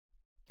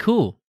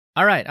Cool.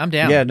 All right, I'm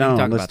down. Yeah, We can no,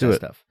 talk let's about do that it.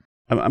 stuff.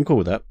 I'm cool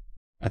with that.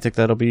 I think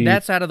that'll be.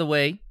 That's out of the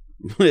way.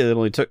 It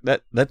only took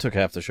that took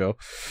half the show.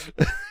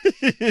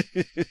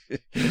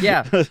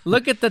 Yeah,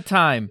 look at the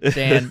time,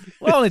 Dan.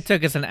 It only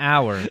took us an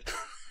hour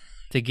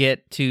to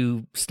get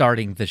to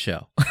starting the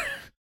show.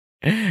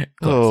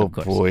 Of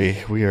course.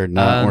 Boy, we are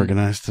not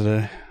organized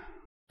today.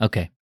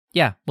 Okay.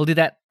 Yeah, we'll do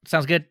that.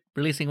 Sounds good.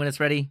 Releasing when it's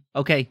ready.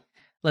 Okay,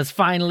 let's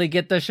finally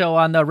get the show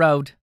on the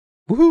road.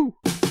 Woohoo!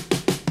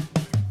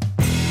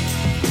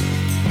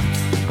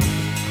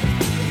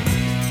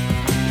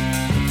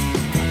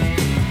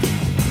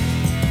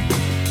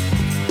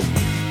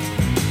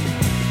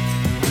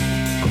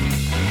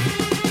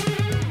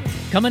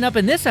 Coming up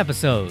in this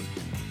episode,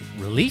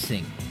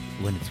 releasing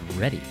when it's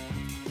ready.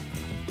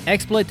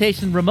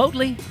 Exploitation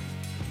remotely,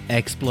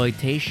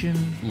 exploitation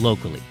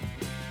locally.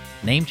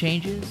 Name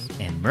changes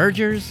and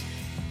mergers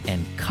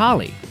and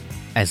Kali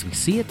as we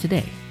see it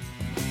today.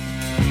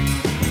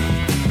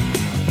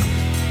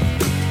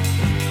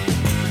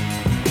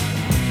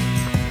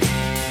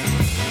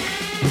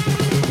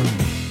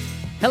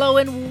 Hello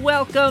and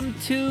welcome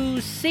to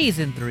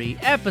Season 3,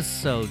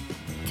 Episode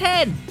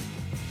 10.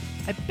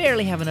 I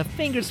barely have enough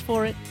fingers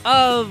for it,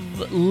 of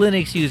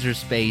Linux User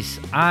Space.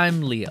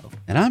 I'm Leo.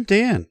 And I'm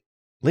Dan.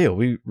 Leo,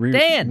 we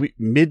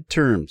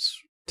midterms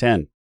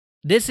 10.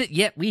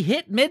 We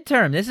hit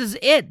midterm. This is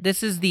it.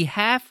 This is the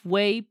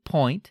halfway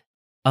point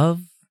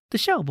of the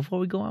show before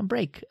we go on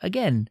break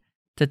again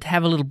to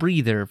have a little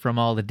breather from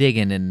all the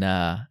digging and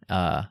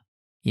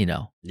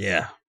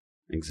Yeah,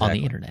 exactly. on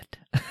the internet.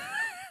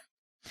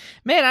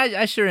 Man,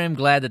 I sure am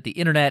glad that the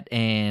internet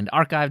and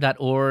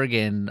archive.org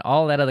and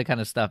all that other kind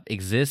of stuff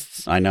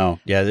exists. I know.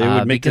 Yeah, it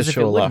would make this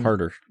show a lot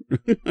harder.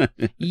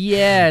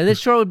 Yeah, this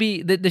show would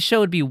be the show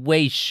would be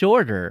way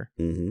shorter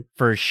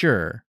for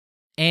sure.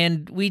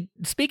 And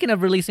speaking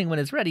of releasing when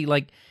it's ready,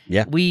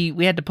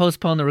 we had to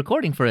postpone the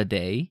recording for a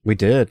day. We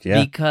did,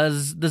 yeah.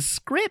 Because the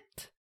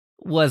script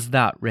was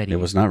not ready. It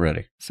was not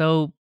ready.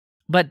 So,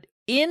 but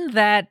in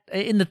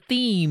the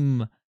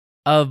theme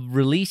of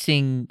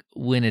releasing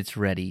when it's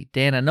ready,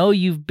 Dan, I know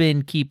you've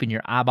been keeping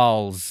your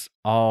eyeballs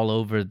all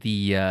over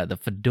the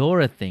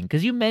Fedora thing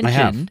because you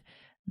mentioned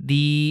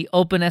the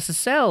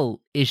OpenSSL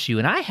issue,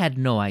 and I had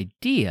no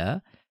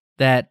idea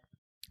that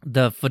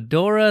the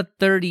Fedora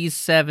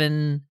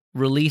 37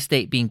 release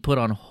date being put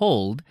on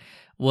hold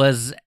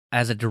was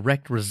as a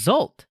direct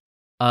result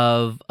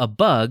of a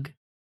bug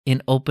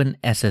in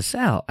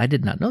OpenSSL. I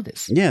did not know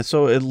this. Yeah,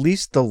 so at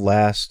least the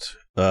last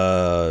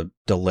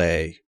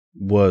delay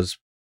was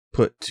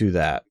put to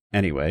that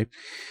anyway.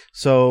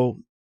 So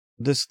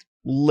this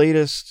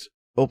latest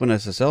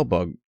OpenSSL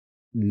bug,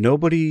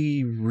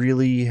 nobody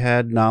really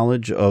had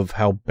knowledge of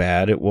how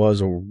bad it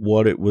was or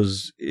what it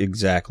was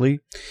exactly.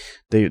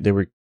 They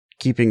were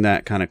keeping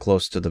that kind of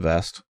close to the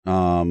vest.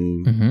 So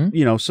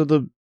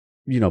the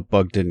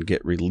bug didn't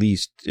get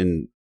released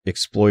and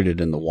exploited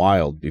in the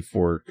wild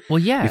before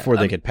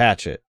they could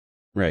patch it.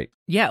 Right.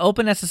 Yeah,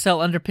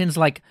 OpenSSL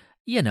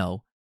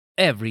underpins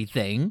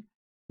everything.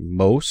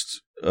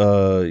 Most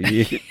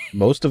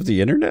of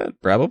the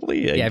internet,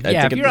 probably.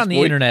 If you're on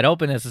the internet,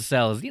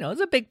 OpenSSL is,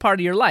 it's a big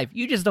part of your life.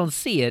 You just don't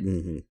see it.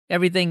 Mm-hmm.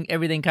 Everything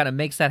kind of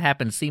makes that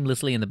happen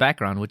seamlessly in the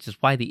background, which is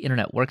why the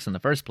internet works in the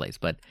first place.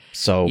 But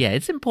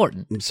it's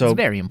important. So it's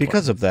very important.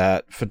 Because of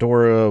that,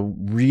 Fedora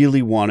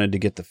really wanted to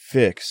get the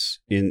fix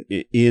in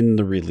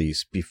the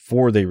release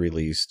before they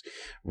released,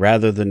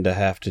 rather than to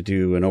have to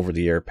do an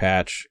over-the-air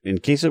patch in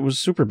case it was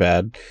super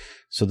bad,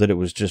 so that it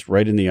was just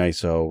right in the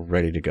ISO,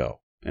 ready to go.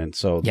 And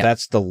so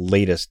that's the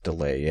latest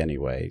delay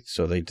anyway.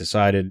 So they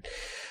decided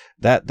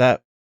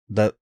that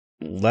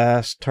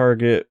last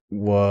target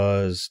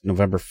was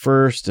November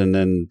 1st, and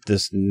then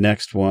this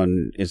next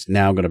one is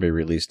now going to be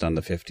released on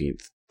the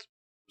 15th.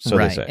 So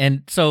right. They say.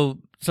 And so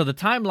the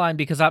timeline,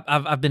 because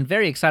I've been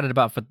very excited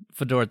about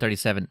Fedora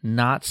 37,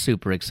 not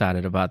super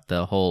excited about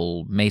the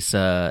whole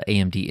Mesa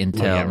AMD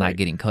Intel not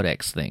getting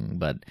codecs thing,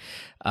 but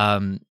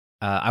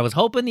I was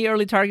hoping the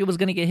early target was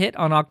going to get hit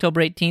on October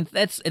 18th.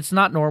 It's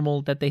not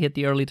normal that they hit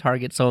the early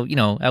target, so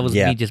that was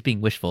me just being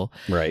wishful.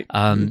 Right.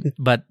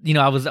 But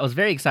I was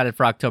very excited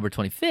for October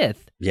 25th,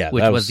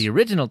 which was the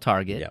original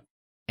target. Yeah.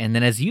 And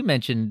then, as you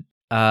mentioned,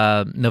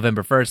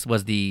 November 1st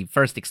was the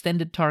first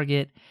extended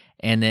target,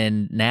 and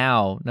then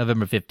now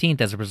November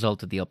 15th, as a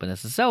result of the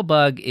OpenSSL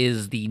bug,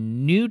 is the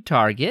new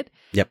target.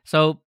 Yep.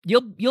 So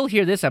you'll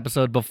hear this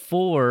episode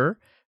before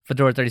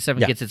Fedora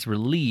 37 gets its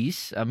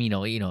release.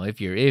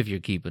 If you're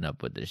keeping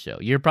up with this show,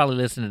 you're probably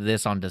listening to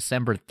this on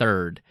December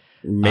 3rd.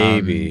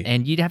 Maybe.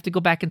 And you'd have to go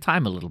back in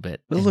time a little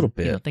bit.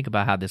 Think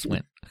about how this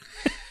went.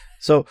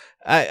 So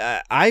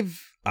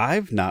I've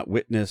not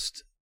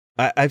witnessed.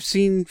 I've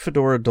seen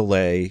Fedora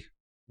delay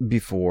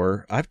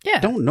before. I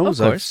don't know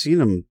if I've seen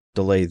them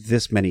delay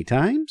this many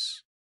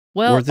times.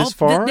 Well, or this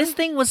far? This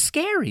thing was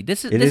scary.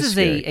 This is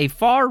scary. a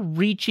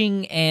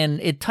far-reaching, and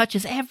it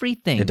touches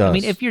everything. It does. I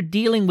mean, if you're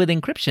dealing with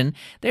encryption,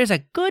 there's a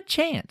good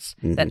chance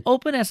that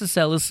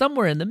OpenSSL is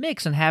somewhere in the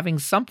mix and having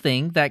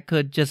something that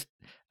could just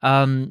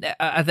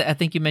I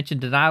think you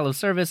mentioned denial of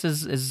service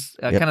is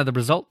Yep. kind of the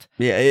result.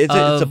 Yeah, it's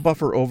a Of-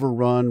 buffer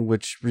overrun,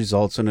 which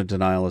results in a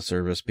denial of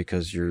service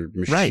because your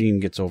machine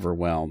gets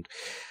overwhelmed.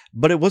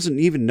 But it wasn't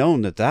even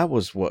known that that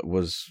was what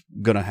was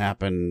going to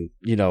happen,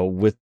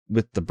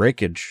 with the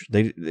breakage.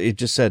 It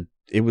just said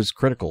it was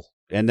critical.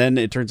 And then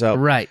it turns out,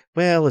 Right.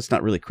 well, it's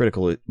not really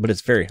critical, but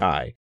it's very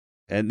high.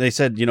 And they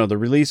said, the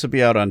release will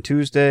be out on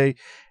Tuesday.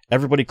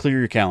 Everybody clear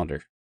your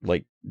calendar.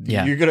 Like,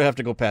 Yeah. you're going to have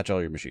to go patch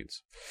all your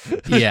machines.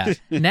 Yeah.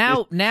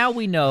 Now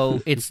we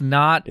know it's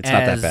not It's not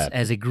that as bad.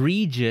 as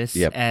egregious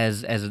Yep.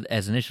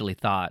 as initially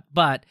thought.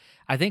 But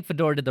I think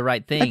Fedora did the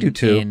right thing do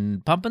too.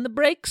 in pumping the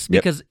brakes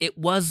Yep. because it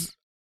was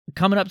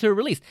coming up to a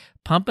release.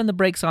 Pumping the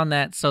brakes on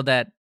that so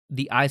that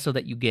the ISO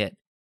that you get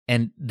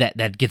and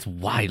that gets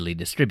widely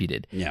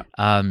distributed Yeah.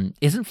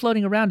 isn't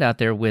floating around out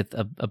there with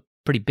a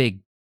pretty big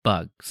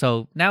bug.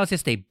 So now it's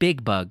just a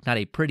big bug, not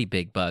a pretty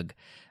big bug.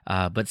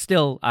 But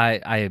still,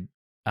 I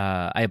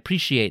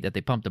appreciate that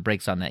they pumped the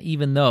brakes on that,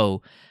 even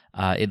though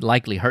it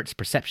likely hurts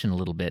perception a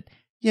little bit.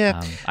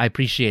 Yeah. I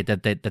appreciate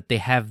that they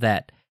have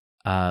that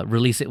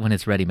release it when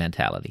it's ready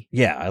mentality.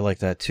 Yeah, I like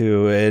that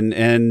too.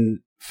 And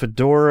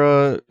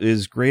Fedora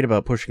is great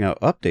about pushing out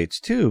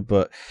updates too,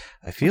 but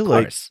I feel Of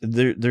like course.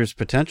 there's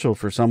potential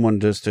for someone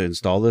just to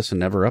install this and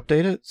never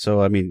update it.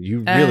 So I mean, you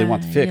really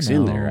want the fix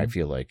in there, I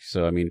feel like.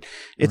 So I mean,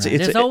 it's Right.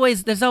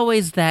 There's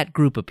always that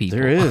group of people.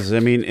 there is.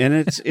 I mean, and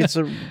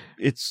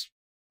it's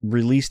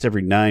released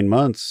every 9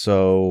 months,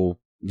 so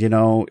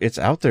it's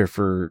out there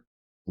for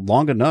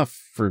long enough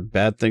for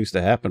bad things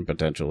to happen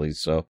potentially.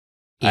 So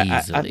I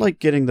Easily. like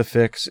getting the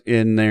fix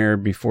in there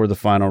before the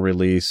final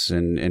release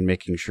and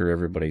making sure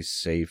everybody's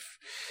safe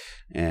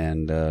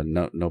and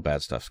no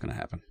bad stuff's going to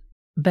happen.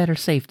 Better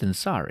safe than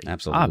sorry.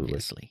 Absolutely.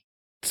 Obviously.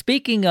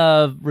 Speaking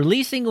of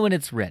releasing when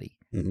it's ready,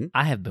 Hmm.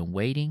 I have been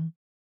waiting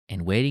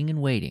and waiting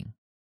and waiting,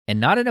 and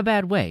not in a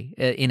bad way,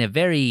 in a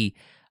very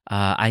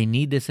I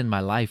need this in my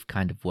life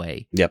kind of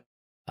way. Yep.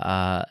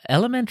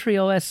 Elementary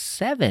OS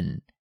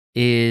 7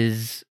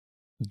 is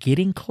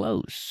getting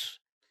close.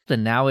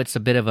 And now it's a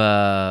bit of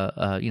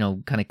a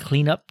kind of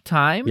cleanup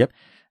time. Yep.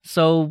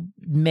 So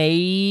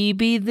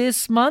maybe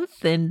this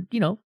month, and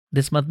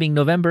this month being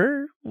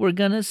November, we're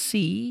gonna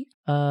see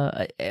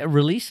a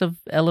release of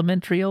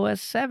Elementary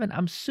OS 7.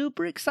 I'm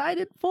super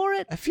excited for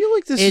it. I feel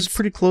like this is It's-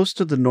 pretty close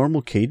to the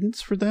normal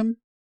cadence for them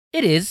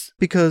It is.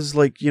 because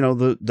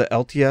the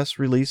LTS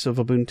release of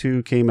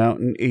Ubuntu came out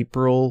in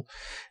April,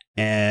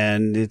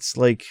 and it's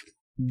like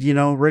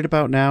right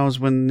about now is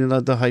when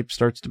the hype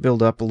starts to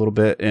build up a little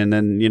bit, and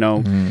then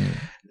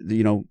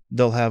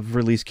they'll have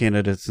release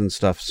candidates and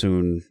stuff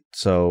soon.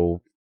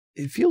 So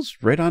it feels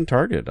right on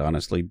target,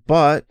 honestly.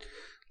 But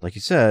like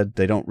you said,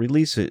 they don't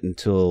release it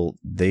until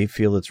they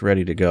feel it's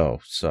ready to go.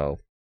 So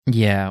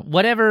Yeah,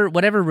 whatever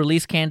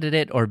release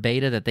candidate or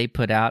beta that they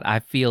put out, I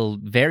feel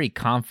very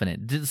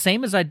confident. The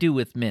same as I do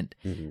with Mint,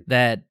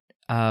 that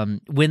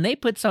when they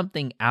put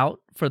something out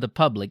for the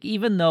public,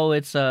 even though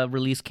it's a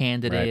release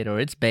candidate or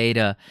it's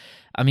beta,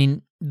 I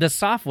mean, the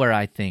software,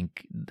 I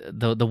think,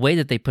 the way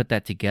that they put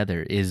that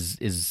together is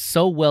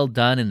so well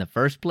done in the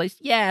first place.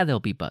 Yeah, there'll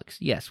be bugs.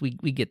 Yes, we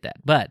get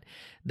that. But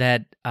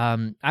that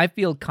I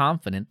feel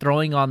confident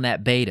throwing on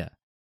that beta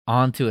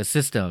onto a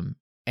system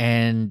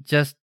and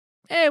just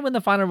when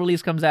the final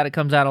release comes out,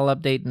 I'll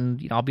update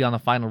and I'll be on the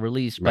final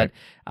release. Right.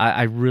 But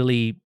I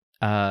really,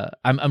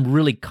 I'm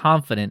really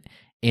confident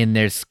in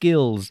their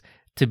skills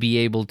to be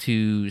able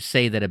to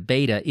say that a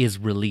beta is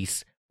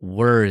release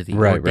worthy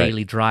or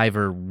daily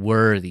driver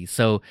worthy.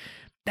 So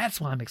that's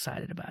why I'm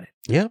excited about it.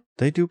 yeah,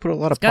 they do put a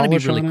lot of gonna be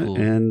polish really on cool.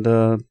 it, and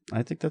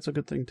I think that's a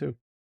good thing too.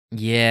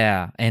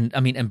 Yeah, and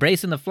I mean,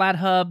 embracing the Flat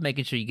Hub,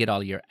 making sure you get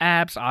all your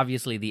apps.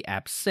 Obviously, the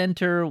App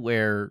Center,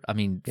 where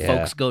Yeah.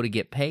 folks go to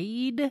get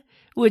paid,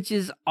 which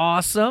is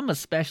awesome,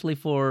 especially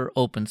for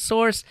open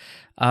source.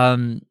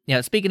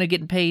 Speaking of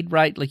getting paid,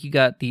 right? Like you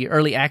got the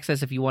early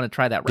access if you want to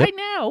try that right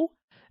now.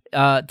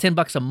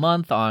 $10 a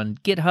month on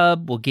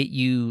GitHub will get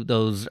you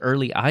those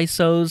early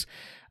ISOs.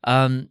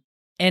 And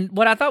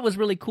what I thought was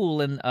really cool,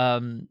 and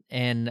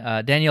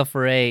Danielle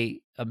Ferre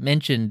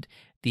mentioned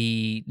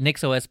the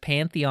NixOS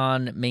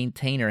Pantheon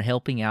maintainer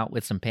helping out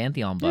with some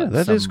Pantheon bugs,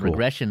 that some is cool.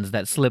 regressions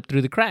that slipped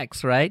through the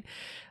cracks, right?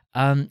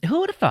 Who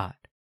would have thought?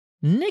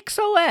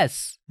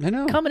 NixOS I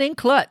know. coming in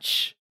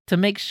clutch to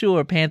make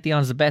sure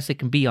Pantheon's the best it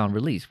can be on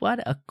release. What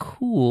a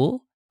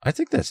cool... I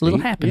think that's little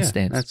neat.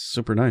 happenstance. Yeah, that's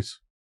super nice.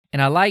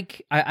 And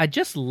I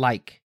just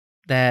like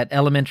that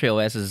Elementary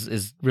OS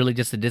is really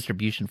just a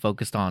distribution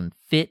focused on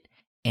fit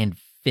and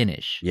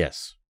finish.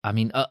 Yes. I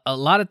mean, a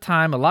lot of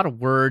time, a lot of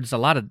words, a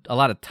lot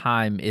of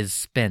time is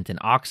spent and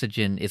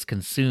oxygen is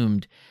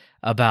consumed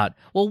about,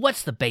 well,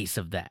 what's the base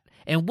of that?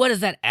 And what does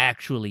that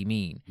actually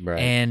mean? Right.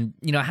 And,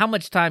 how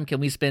much time can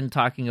we spend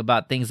talking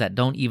about things that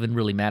don't even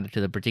really matter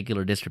to the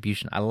particular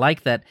distribution? I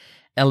like that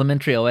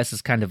Elementary OS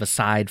is kind of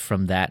aside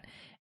from that.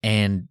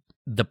 And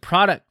the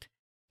product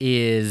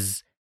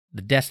is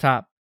the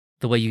desktop,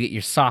 the way you get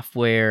your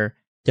software,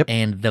 Yep.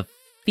 and the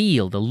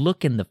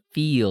look and the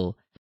feel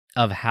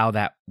of how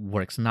that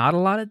works. Not a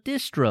lot of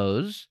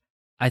distros.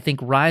 I think,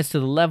 rise to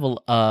the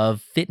level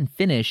of fit and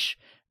finish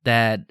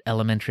that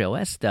Elementary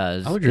OS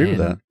does. I'll agree with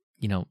that.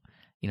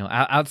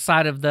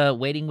 Outside of the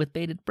waiting with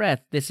bated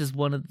breath, this is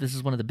one of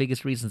the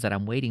biggest reasons that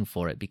I'm waiting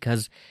for it,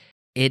 because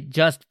it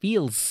just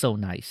feels so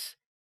nice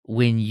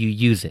when you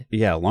use it.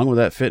 Yeah, along with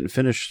that fit and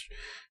finish,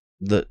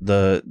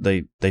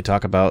 they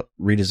talk about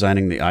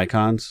redesigning the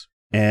icons,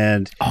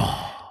 and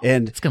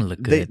it's gonna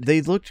look good.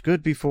 They looked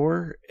good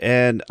before,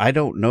 and I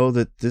don't know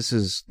that this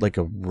is like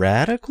a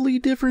radically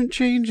different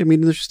change. I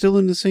mean, they're still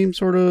in the same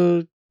sort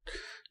of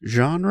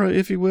genre,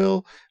 if you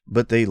will,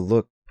 but they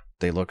look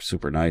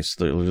super nice.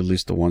 At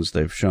least the ones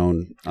they've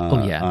shown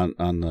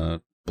on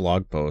the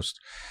blog post.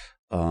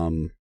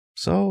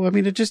 So I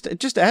mean, it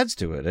just adds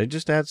to it. It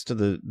just adds to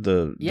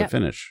the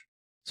finish.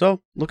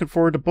 So looking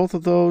forward to both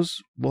of those.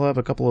 We'll have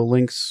a couple of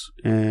links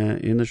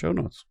in the show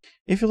notes.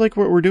 If you like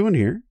what we're doing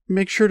here,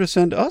 make sure to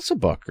send us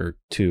 $1 or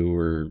 $2,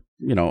 or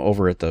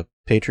over at the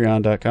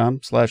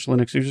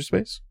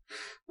patreon.com/LinuxUserspace.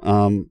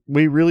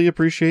 We really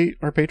appreciate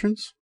our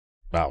patrons.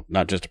 Wow,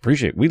 not just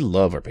appreciate, we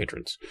love our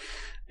patrons.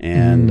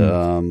 And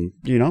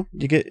you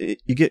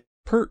get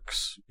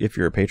perks if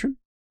you're a patron.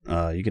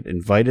 You get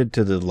invited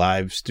to the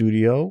live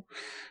studio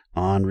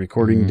on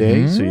recording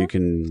day, so you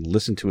can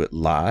listen to it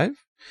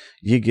live.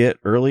 You get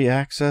early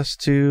access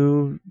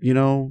to,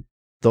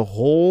 the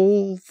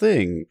whole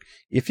thing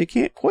if you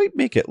can't quite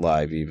make it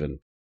live even.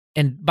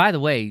 And by the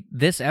way,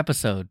 this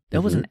episode,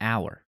 that was an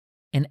hour.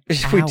 We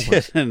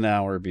did an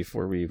hour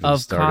before we even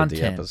started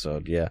the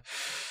episode. Yeah.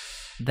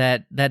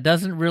 That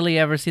doesn't really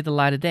ever see the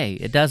light of day.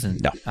 It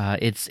doesn't. No.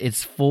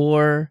 It's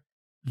for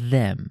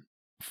them,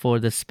 for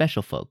the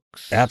special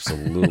folks.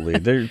 Absolutely.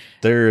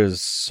 There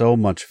is so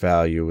much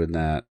value in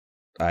that.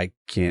 I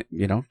can't,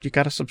 you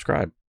got to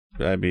subscribe.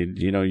 I mean,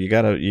 you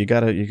gotta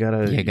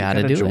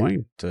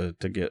join to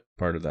get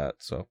part of that.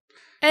 So,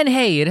 and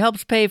hey, it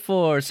helps pay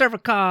for server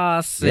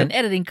costs and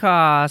editing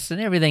costs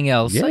and everything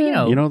else. Yeah,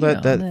 so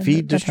that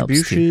feed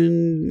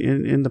distribution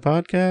in the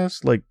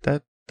podcast, like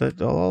that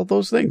all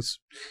those things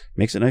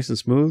makes it nice and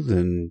smooth,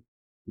 and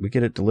we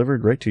get it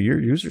delivered right to your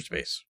user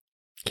space.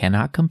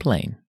 Cannot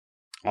complain.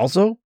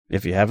 Also,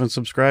 if you haven't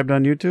subscribed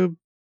on YouTube,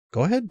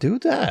 go ahead, do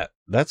that.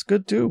 That's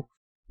good too.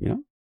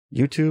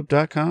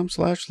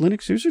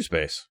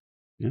 YouTube.com/LinuxUserspace.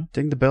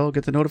 Ding the bell,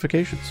 get the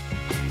notifications.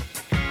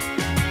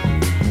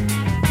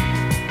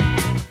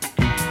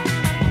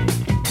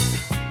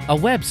 A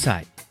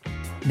website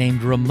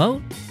named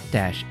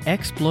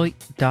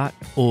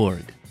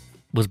remote-exploit.org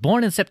was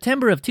born in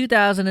September of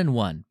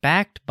 2001,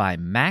 backed by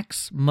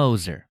Max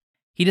Moser.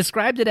 He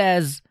described it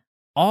as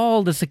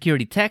all the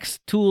security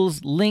text,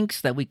 tools,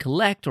 links that we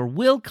collect or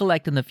will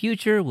collect in the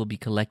future will be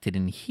collected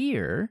in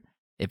here,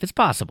 if it's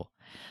possible.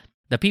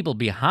 The people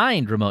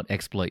behind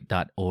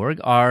remote-exploit.org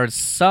are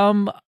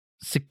some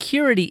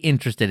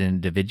security-interested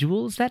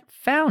individuals that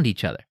found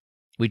each other.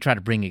 We try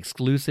to bring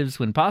exclusives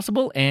when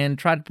possible and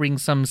try to bring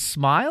some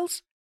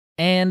smiles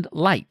and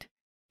light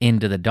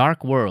into the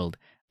dark world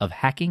of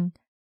hacking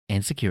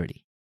and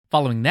security.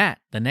 Following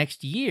that, the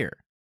next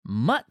year,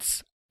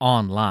 Mutts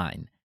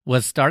Online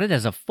was started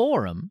as a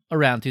forum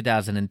around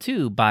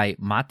 2002 by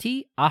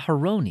Matti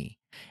Aharoni,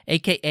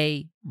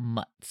 a.k.a.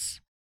 Mutts.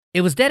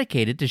 It was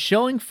dedicated to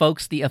showing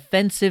folks the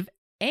offensive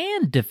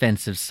and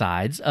defensive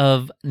sides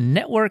of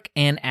network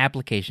and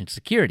application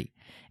security.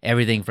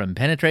 Everything from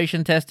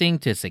penetration testing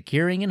to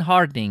securing and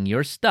hardening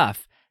your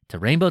stuff to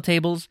rainbow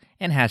tables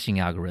and hashing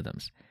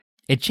algorithms.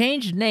 It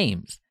changed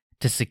names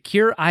to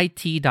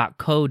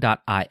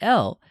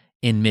securit.co.il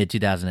in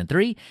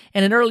mid-2003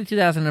 and in early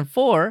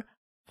 2004,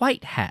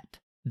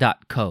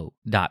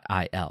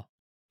 whitehat.co.il.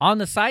 On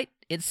the site,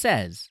 it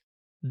says,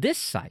 "This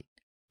site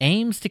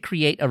aims to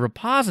create a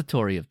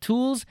repository of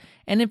tools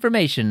and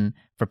information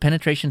for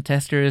penetration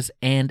testers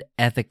and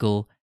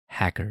ethical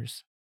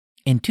hackers."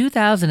 In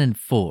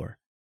 2004,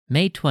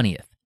 May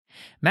 20th,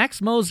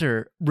 Max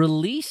Moser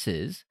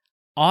releases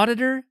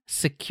Auditor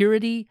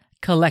Security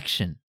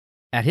Collection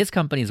at his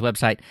company's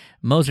website,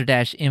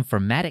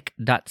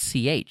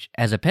 moser-informatic.ch,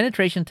 as a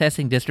penetration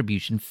testing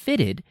distribution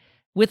fitted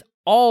with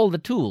all the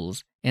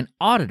tools an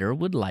auditor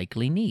would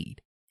likely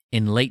need.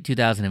 In late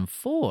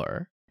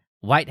 2004,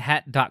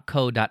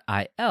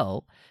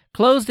 whitehat.co.il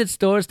closed its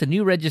doors to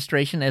new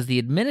registration as the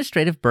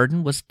administrative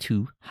burden was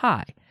too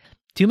high.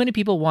 Too many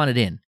people wanted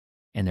in,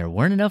 and there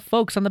weren't enough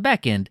folks on the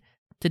back end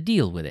to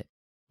deal with it.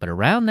 But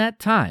around that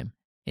time,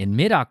 in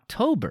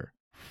mid-October,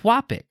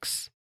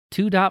 Whopix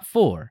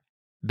 2.4,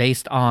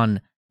 based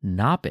on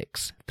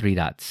Knoppix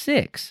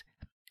 3.6,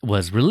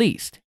 was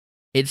released.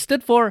 It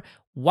stood for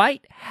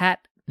White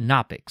Hat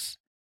Knoppix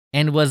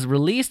and was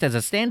released as a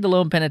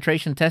standalone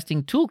penetration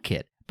testing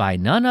toolkit by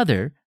none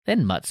other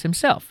than Mutts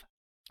himself,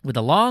 with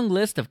a long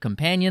list of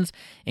companions,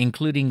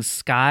 including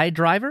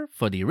SkyDriver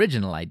for the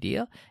original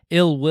idea,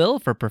 Ill Will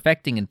for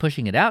perfecting and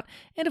pushing it out,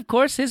 and of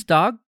course his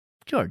dog,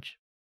 George.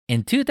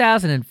 In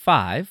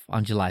 2005,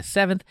 on July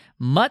 7th,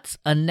 Mutts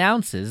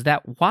announces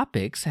that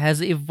Whopix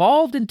has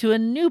evolved into a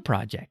new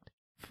project,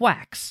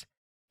 Thwax,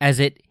 as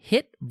it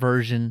hit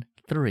version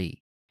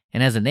 3.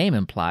 And as the name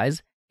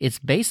implies, it's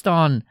based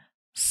on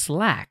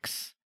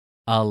Slacks,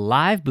 a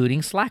live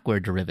booting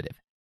Slackware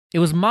derivative. It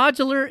was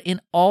modular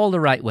in all the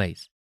right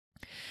ways.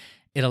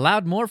 It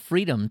allowed more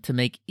freedom to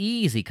make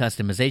easy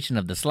customization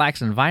of the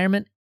Slacks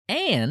environment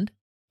and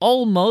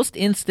almost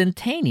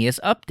instantaneous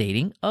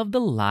updating of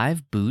the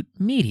live boot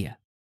media.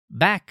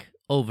 Back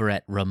over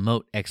at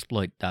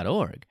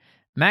remoteexploit.org,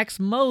 Max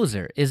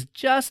Moser is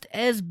just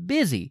as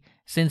busy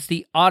since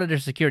the Auditor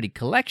Security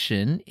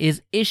Collection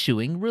is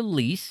issuing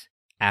release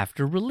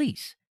after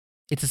release.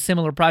 It's a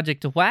similar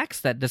project to Wax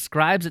that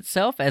describes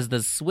itself as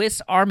the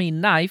Swiss Army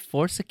knife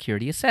for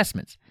security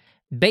assessments.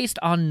 Based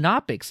on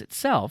Knoppix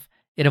itself,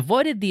 it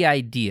avoided the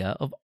idea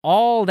of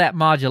all that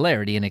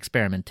modularity and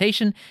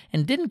experimentation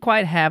and didn't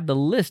quite have the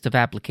list of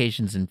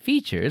applications and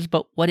features,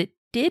 but what it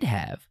did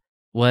have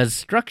was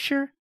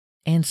structure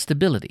and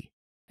stability.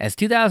 As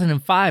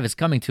 2005 is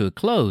coming to a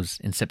close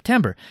in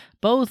September,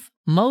 both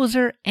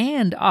Moser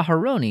and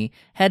Aharoni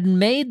had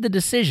made the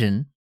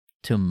decision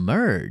to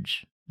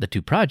merge the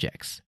two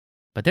projects.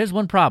 But there's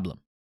one problem.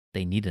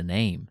 They need a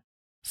name.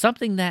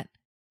 Something that,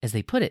 as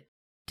they put it,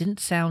 didn't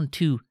sound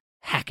too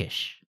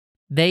hackish.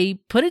 They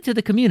put it to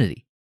the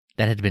community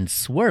that had been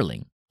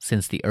swirling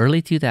since the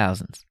early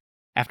 2000s.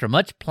 After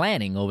much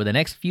planning over the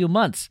next few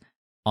months,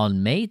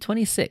 on May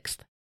 26th,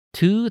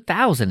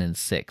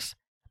 2006,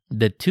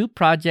 the two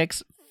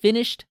projects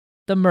finished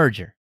the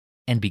merger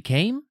and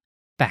became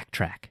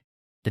Backtrack.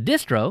 The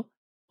distro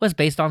was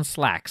based on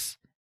Slacks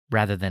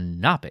rather than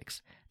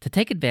Knoppix to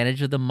take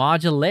advantage of the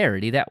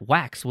modularity that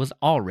Wax was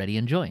already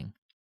enjoying.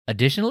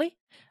 Additionally,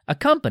 a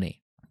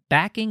company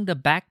backing the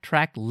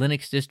Backtrack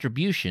Linux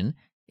distribution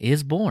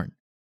is born.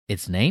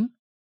 Its name,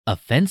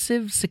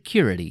 Offensive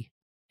Security,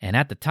 and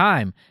at the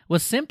time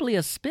was simply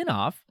a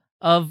spin-off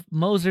of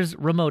Moser's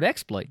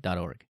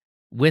remoteexploit.org,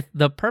 with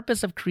the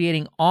purpose of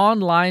creating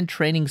online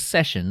training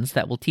sessions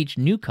that will teach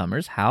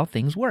newcomers how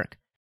things work.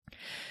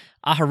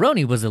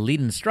 Aharoni was the lead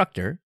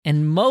instructor,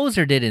 and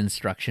Moser did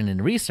instruction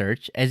and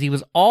research as he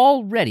was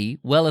already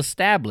well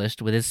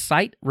established with his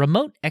site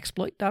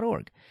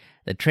remoteexploit.org.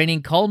 The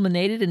training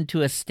culminated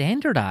into a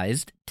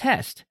standardized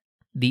test,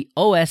 the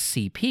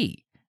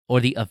OSCP, or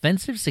the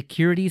Offensive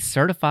Security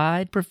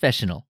Certified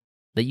Professional,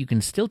 that you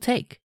can still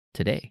take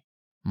today.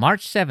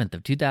 March 7th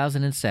of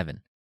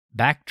 2007,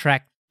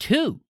 Backtrack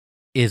 2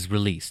 is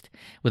released,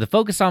 with a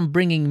focus on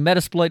bringing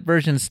Metasploit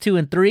versions 2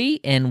 and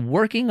 3 and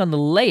working on the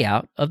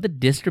layout of the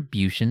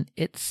distribution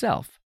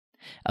itself.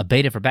 A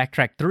beta for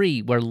Backtrack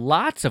 3, where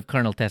lots of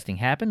kernel testing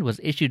happened, was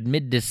issued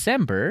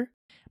mid-December,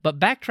 but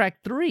Backtrack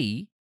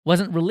 3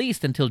 wasn't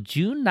released until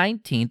June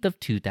 19th of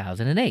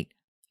 2008.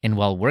 And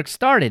while work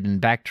started in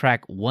Backtrack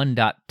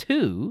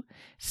 1.2,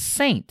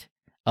 Saint,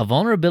 a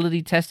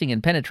vulnerability testing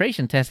and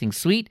penetration testing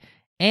suite,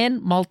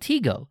 and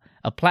Maltego,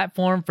 a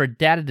platform for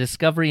data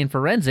discovery and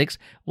forensics,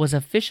 was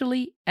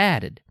officially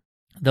added,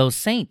 though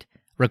Saint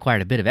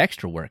required a bit of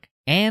extra work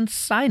and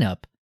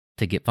sign-up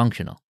to get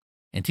functional.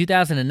 In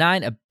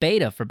 2009, a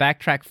beta for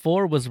Backtrack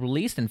 4 was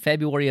released in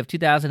February of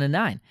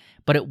 2009,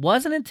 but it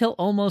wasn't until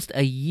almost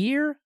a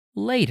year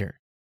later,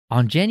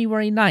 on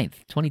January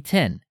 9th,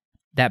 2010,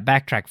 that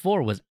Backtrack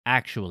 4 was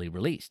actually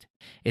released.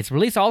 Its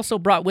release also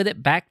brought with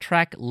it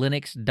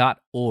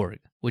BacktrackLinux.org,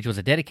 which was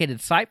a dedicated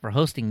site for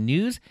hosting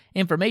news,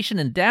 information,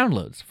 and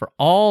downloads for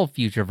all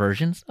future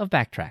versions of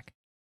Backtrack.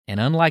 And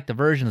unlike the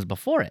versions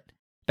before it,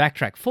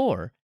 Backtrack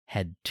 4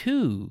 had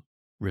two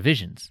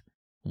revisions,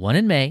 one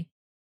in May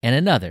and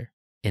another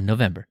in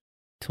November.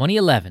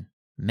 2011,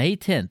 May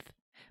 10th,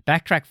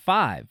 Backtrack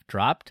 5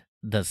 dropped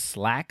the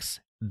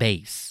Slacks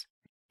base.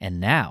 And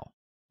now,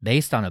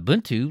 based on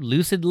Ubuntu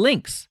Lucid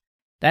Linux.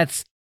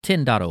 That's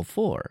 10.04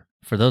 for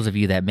those of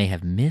you that may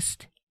have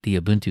missed the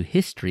Ubuntu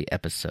history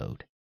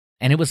episode.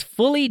 And it was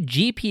fully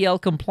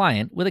GPL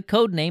compliant with a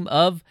code name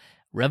of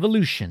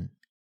Revolution,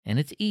 and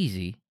it's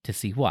easy to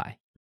see why.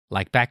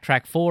 Like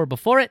Backtrack 4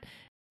 before it,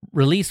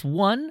 Release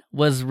 1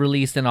 was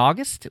released in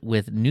August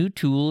with new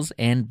tools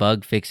and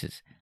bug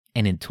fixes.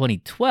 And in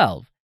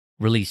 2012,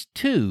 Release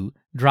 2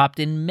 dropped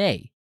in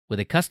May with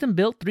a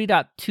custom-built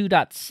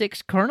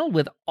 3.2.6 kernel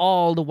with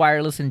all the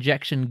wireless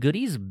injection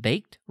goodies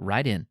baked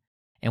right in.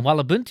 And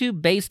while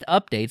Ubuntu-based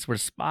updates were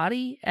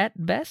spotty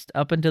at best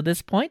up until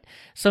this point,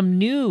 some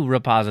new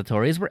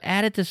repositories were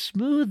added to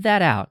smooth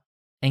that out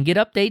and get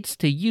updates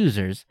to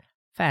users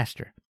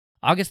faster.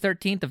 August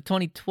 13th of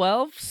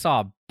 2012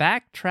 saw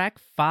Backtrack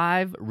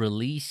 5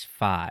 Release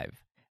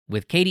 5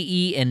 with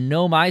KDE and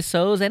GNOME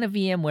ISOs and a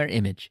VMware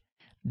image.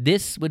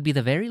 This would be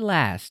the very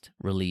last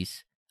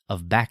release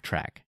of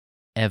Backtrack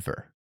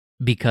ever,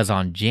 because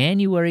on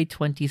January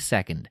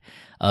 22nd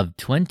of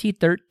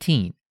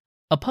 2013,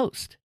 a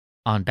post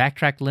on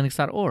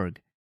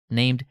BacktrackLinux.org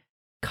named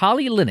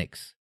Kali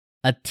Linux,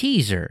 a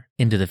teaser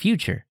into the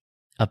future,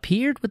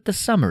 appeared with the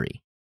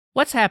summary.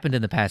 What's happened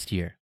in the past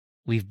year?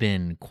 We've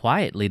been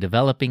quietly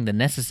developing the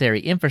necessary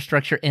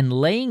infrastructure and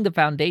laying the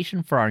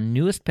foundation for our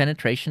newest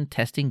penetration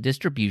testing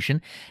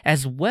distribution,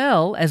 as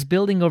well as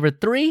building over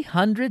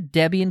 300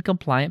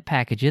 Debian-compliant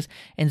packages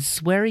and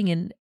swearing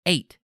in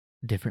 8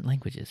 different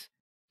languages.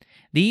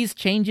 These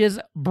changes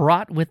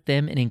brought with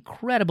them an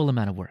incredible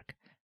amount of work.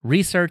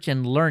 research,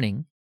 and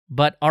learning,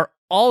 but are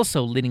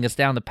also leading us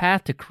down the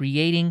path to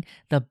creating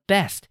the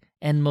best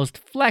and most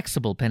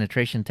flexible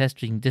penetration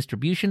testing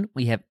distribution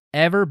we have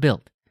ever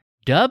built,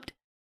 dubbed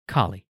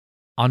Kali.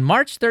 On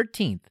March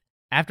 13th,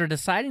 after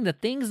deciding the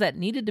things that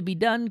needed to be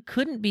done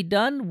couldn't be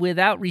done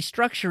without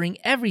restructuring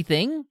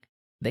everything,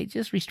 they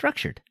just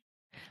restructured.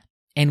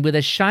 And with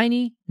a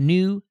shiny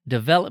new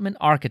development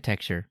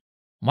architecture,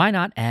 why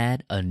not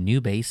add a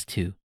new base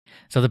too?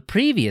 So the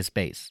previous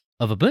base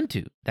of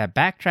Ubuntu that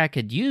Backtrack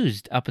had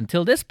used up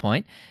until this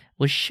point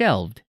was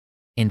shelved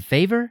in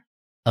favor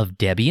of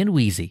Debian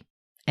Wheezy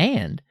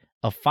and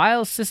a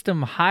file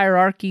system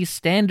hierarchy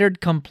standard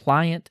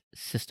compliant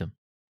system.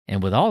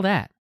 And with all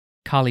that,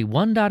 Kali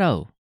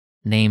 1.0,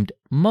 named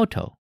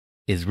Moto,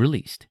 is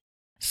released.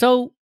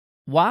 So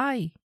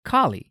why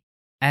Kali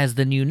as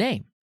the new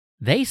name?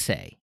 They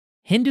say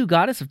Hindu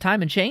goddess of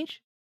time and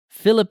change?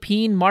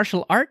 Philippine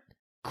martial art?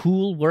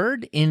 Cool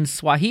word in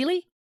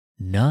Swahili?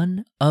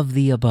 None of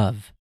the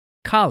above.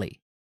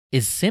 Kali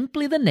is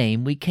simply the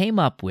name we came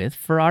up with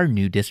for our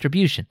new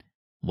distribution.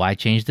 Why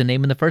change the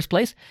name in the first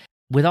place?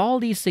 With all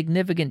these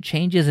significant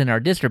changes in our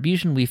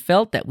distribution, we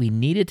felt that we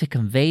needed to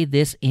convey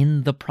this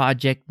in the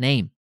project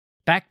name.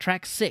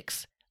 Backtrack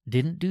 6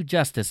 didn't do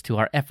justice to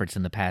our efforts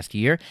in the past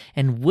year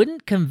and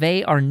wouldn't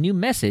convey our new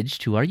message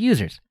to our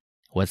users.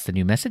 What's the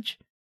new message?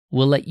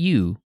 We'll let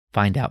you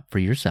find out for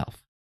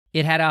yourself.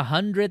 It had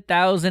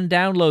 100,000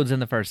 downloads in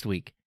the first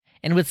week.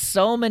 And with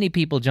so many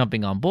people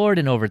jumping on board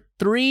and over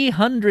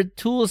 300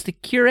 tools to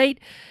curate,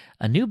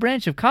 a new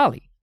branch of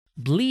Kali,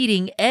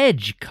 Bleeding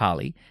Edge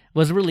Kali,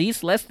 was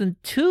released less than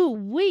 2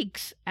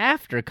 weeks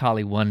after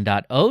Kali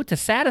 1.0 to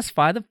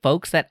satisfy the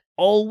folks that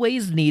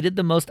always needed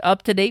the most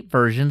up-to-date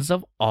versions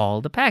of all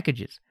the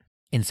packages.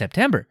 In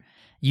September,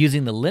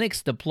 using the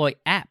Linux Deploy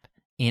app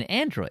in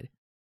Android,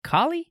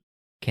 Kali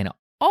can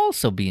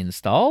also be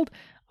installed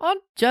on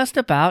just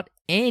about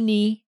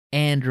any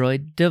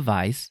Android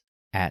device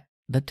at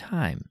the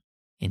time.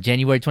 In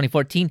January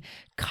 2014,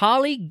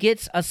 Kali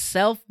gets a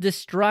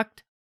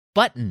self-destruct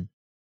button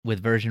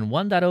with version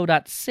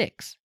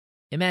 1.0.6.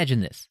 Imagine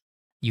this.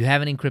 You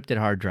have an encrypted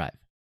hard drive.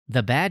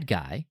 The bad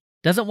guy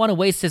doesn't want to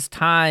waste his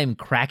time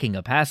cracking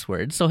a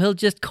password, so he'll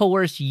just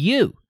coerce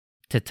you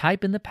to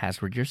type in the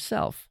password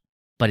yourself.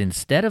 But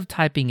instead of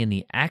typing in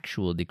the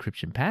actual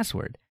decryption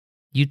password,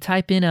 you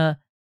type in a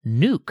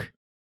nuke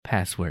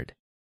password.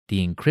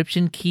 The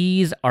encryption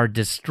keys are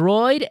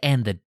destroyed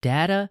and the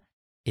data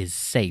is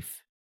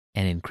safe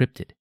and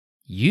encrypted.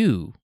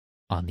 You,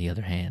 on the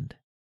other hand.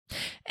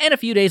 And a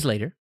few days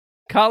later,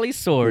 Kali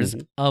soars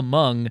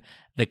among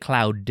the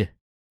cloud,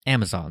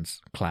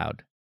 Amazon's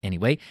cloud.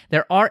 Anyway,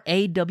 there are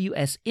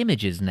AWS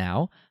images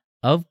now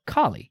of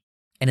Kali.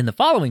 And in the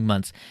following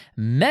months,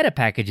 meta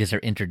packages are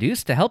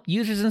introduced to help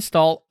users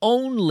install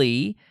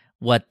only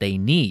what they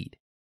need.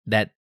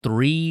 That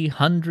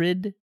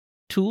 300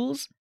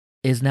 tools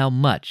is now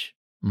much,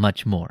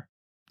 much more.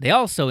 They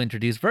also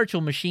introduced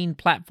virtual machine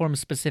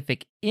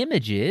platform-specific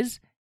images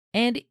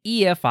and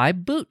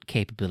EFI boot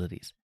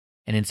capabilities.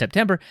 And in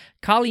September,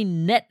 Kali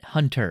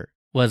NetHunter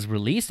was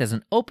released as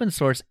an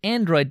open-source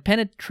Android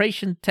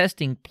penetration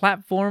testing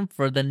platform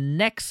for the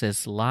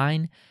Nexus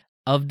line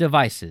of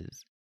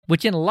devices,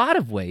 which in a lot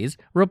of ways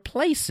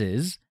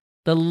replaces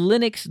the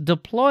Linux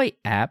Deploy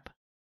app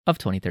of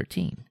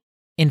 2013.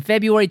 In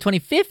February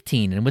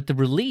 2015, and with the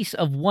release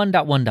of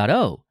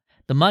 1.1.0,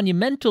 the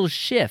monumental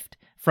shift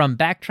from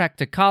Backtrack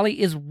to Kali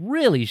is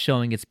really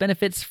showing its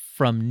benefits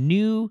from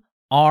new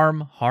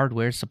ARM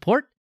hardware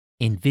support,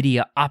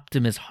 NVIDIA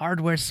Optimus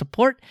hardware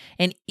support,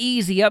 and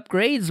easy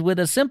upgrades with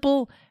a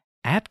simple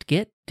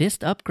apt-get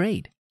dist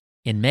upgrade.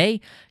 In May,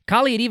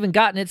 Kali had even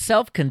gotten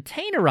itself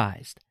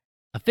containerized.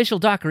 Official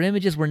Docker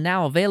images were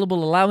now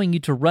available, allowing you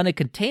to run a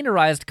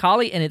containerized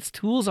Kali and its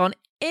tools on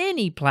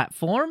any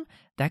platform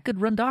that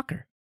could run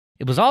Docker.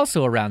 It was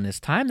also around this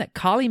time that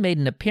Kali made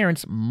an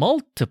appearance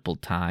multiple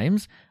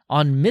times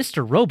on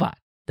Mr. Robot,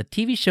 the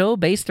TV show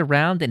based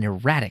around an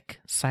erratic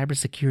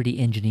cybersecurity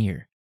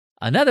engineer.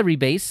 Another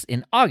rebase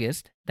in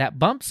August that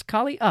bumps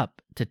Kali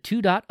up to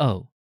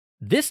 2.0.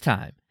 This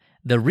time,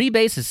 the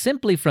rebase is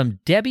simply from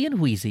Debian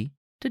Wheezy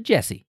to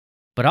Jessie,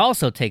 but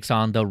also takes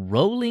on the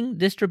rolling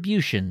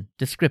distribution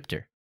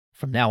descriptor.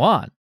 From now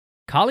on,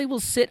 Kali will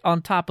sit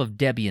on top of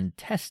Debian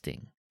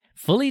testing,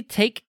 fully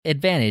take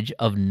advantage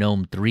of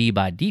GNOME 3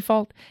 by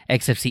default,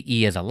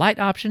 XFCE as a light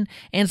option,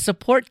 and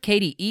support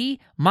KDE,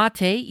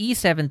 Mate,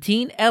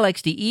 E17,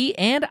 LXDE,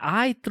 and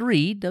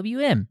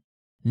i3WM.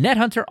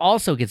 NetHunter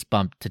also gets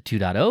bumped to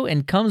 2.0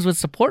 and comes with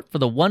support for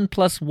the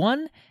OnePlus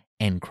One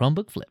and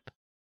Chromebook Flip.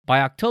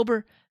 By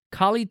October,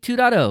 Kali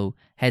 2.0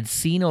 had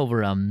seen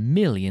over 1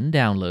 million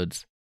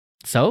downloads.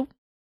 So,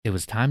 it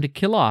was time to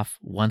kill off,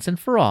 once and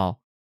for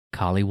all,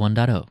 Kali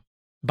 1.0.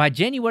 By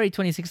January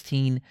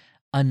 2016,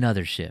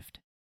 another shift.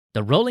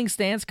 The rolling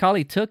stance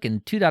Kali took in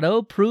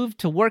 2.0 proved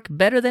to work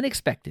better than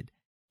expected,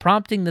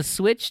 prompting the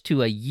switch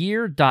to a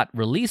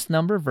year.release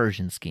number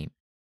version scheme.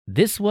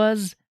 This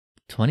was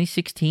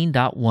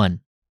 2016.1,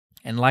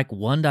 and like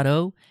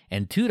 1.0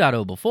 and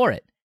 2.0 before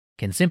it,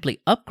 can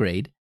simply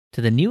upgrade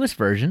to the newest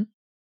version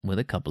with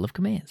a couple of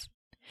commands.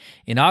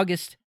 In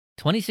August,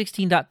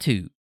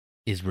 2016.2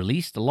 is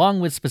released along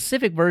with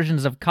specific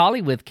versions of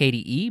Kali with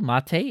KDE,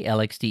 Mate,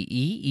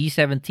 LXDE,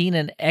 E17,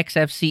 and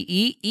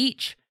XFCE,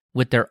 each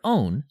with their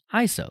own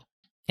ISO.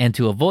 And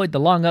to avoid the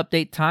long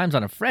update times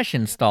on a fresh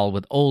install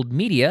with old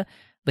media,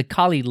 the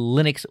Kali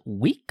Linux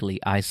weekly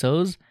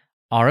ISOs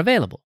are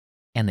available,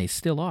 and they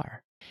still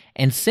are.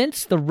 And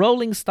since the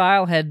rolling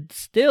style had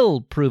still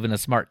proven a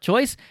smart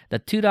choice, the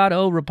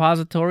 2.0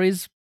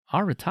 repositories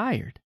are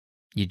retired.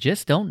 You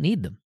just don't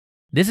need them.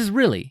 This is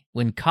really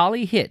when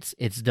Kali hits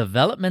its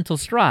developmental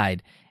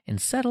stride and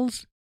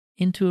settles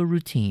into a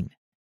routine.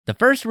 The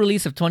first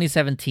release of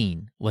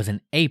 2017 was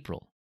in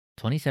April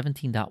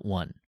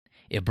 2017.1.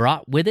 It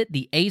brought with it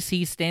the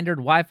AC standard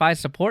Wi-Fi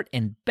support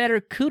and better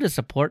CUDA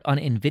support on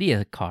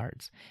NVIDIA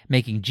cards,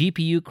 making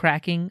GPU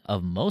cracking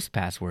of most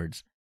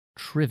passwords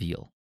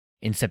trivial.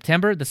 In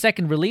September, the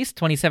second release,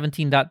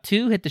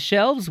 2017.2, hit the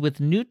shelves with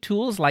new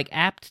tools like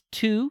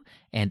apt2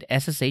 and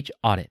SSH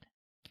Audit.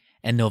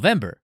 And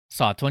November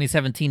saw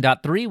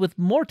 2017.3 with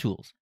more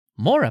tools,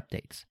 more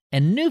updates,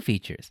 and new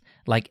features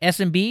like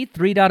SMB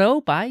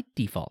 3.0 by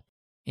default.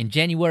 In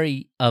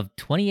January of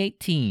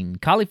 2018,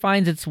 Kali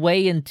finds its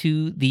way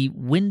into the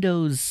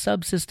Windows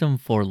subsystem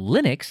for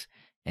Linux,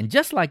 and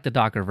just like the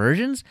Docker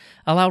versions,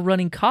 allow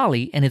running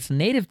Kali and its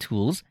native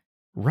tools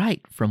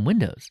right from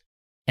Windows.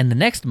 And the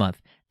next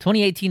month,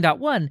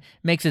 2018.1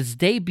 makes its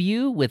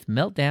debut with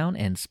Meltdown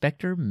and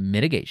Spectre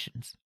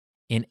mitigations.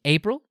 In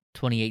April,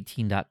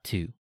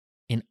 2018.2.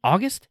 In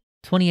August,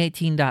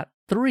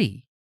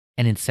 2018.3.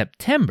 And in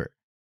September,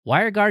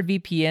 WireGuard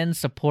VPN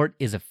support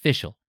is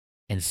official.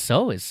 And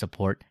so is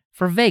support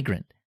for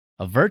Vagrant,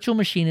 a virtual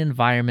machine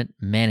environment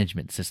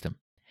management system.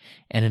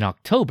 And in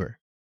October,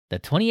 the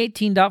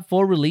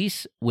 2018.4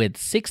 release with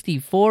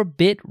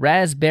 64-bit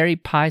Raspberry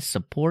Pi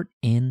support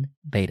in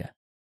beta.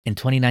 In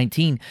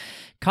 2019,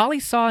 Kali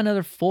saw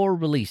another 4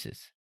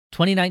 releases.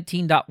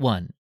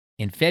 2019.1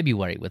 in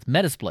February with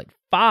Metasploit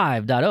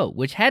 5.0,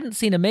 which hadn't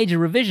seen a major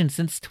revision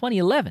since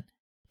 2011.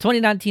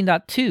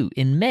 2019.2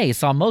 in May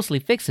saw mostly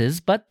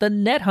fixes, but the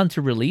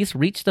NetHunter release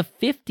reached the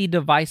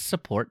 50-device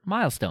support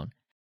milestone.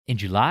 In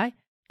July,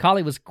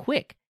 Kali was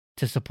quick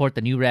to support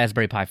the new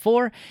Raspberry Pi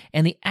 4,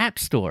 and the App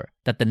Store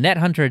that the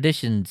NetHunter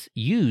editions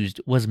used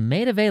was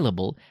made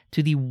available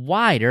to the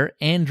wider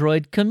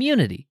Android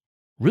community,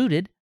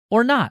 rooted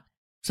or not,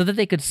 so that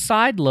they could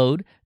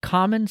sideload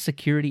common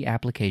security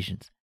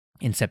applications.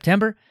 In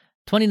September,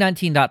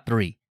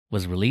 2019.3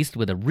 was released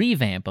with a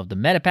revamp of the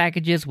meta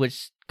packages,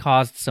 which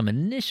caused some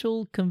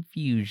initial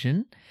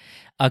confusion,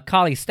 a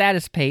Kali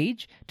status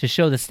page to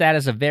show the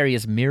status of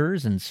various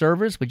mirrors and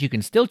servers, which you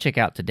can still check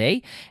out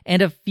today,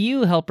 and a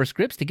few helper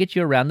scripts to get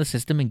you around the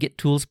system and get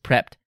tools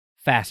prepped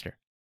faster.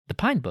 The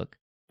Pinebook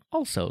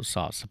also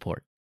saw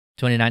support.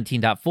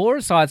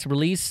 2019.4 saw its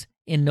release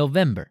in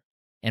November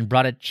and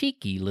brought a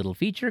cheeky little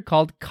feature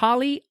called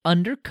Kali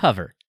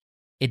Undercover.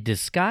 It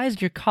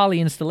disguised your Kali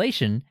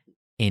installation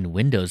in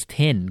Windows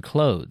 10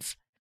 clothes.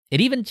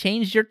 It even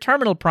changed your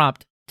terminal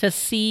prompt to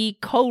C:.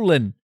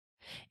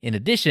 In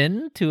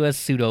addition to a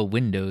pseudo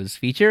Windows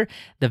feature,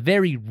 the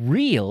very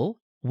real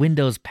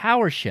Windows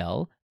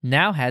PowerShell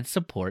now had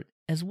support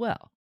as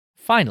well.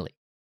 Finally,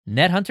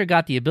 NetHunter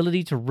got the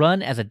ability to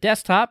run as a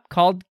desktop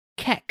called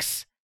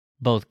Kex.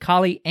 Both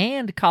Kali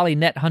and Kali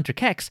NetHunter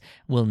Kex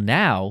will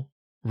now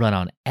run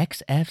on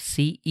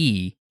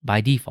XFCE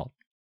by default.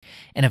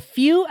 And a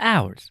few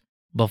hours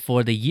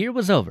before the year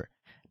was over,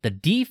 the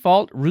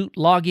default root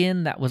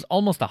login that was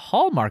almost a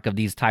hallmark of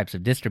these types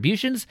of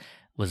distributions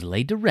was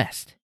laid to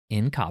rest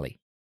in Kali.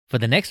 For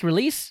the next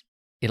release,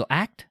 it'll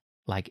act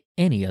like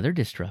any other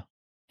distro.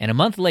 And a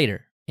month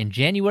later, in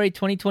January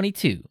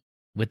 2022,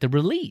 with the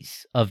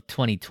release of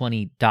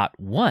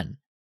 2020.1,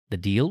 the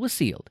deal was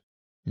sealed.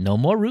 No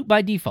more root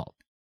by default.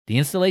 The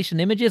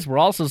installation images were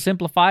also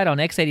simplified on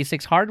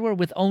x86 hardware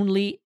with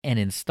only an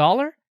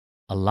installer,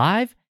 a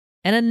live,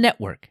 and a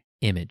network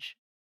image,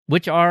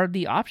 which are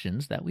the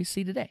options that we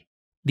see today.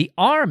 The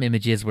ARM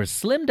images were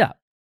slimmed up,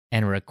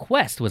 and a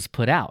request was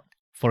put out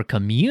for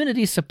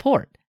community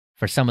support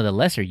for some of the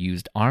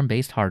lesser-used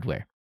ARM-based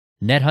hardware.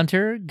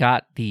 NetHunter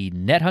got the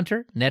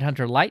NetHunter,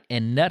 NetHunter Lite,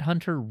 and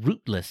NetHunter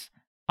Rootless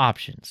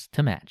options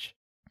to match.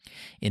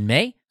 In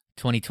May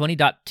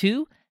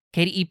 2020.2,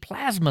 KDE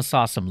Plasma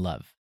saw some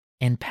love,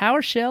 and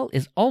PowerShell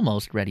is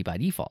almost ready by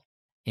default.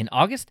 In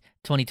August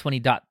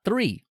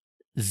 2020.3,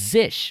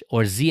 Zish,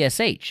 or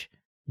ZSH,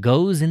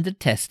 goes into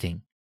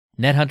testing.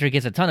 NetHunter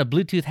gets a ton of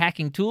Bluetooth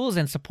hacking tools,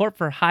 and support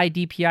for high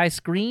DPI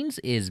screens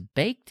is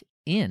baked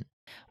in.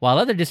 While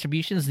other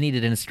distributions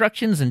needed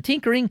instructions and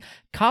tinkering,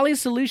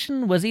 Kali's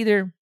solution was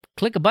either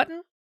click a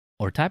button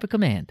or type a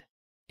command,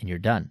 and you're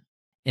done.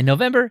 In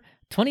November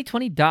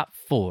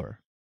 2020.4,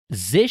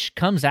 Zish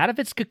comes out of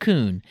its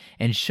cocoon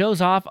and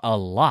shows off a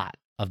lot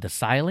of the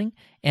styling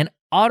and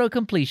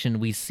auto-completion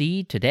we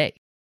see today,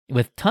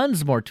 with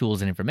tons more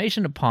tools and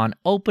information upon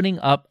opening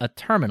up a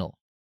terminal,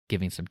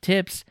 giving some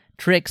tips,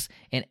 tricks,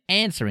 and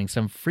answering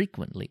some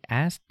frequently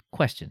asked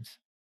questions.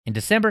 In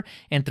December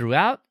and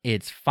throughout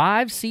its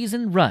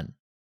 5-season run,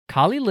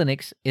 Kali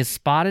Linux is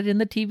spotted in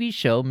the TV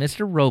show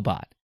Mr.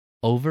 Robot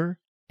over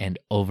and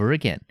over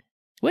again,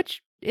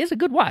 which is a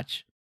good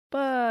watch,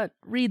 but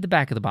read the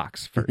back of the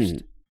box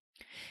first.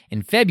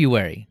 In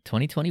February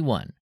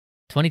 2021,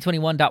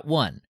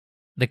 2021.1,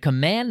 the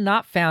command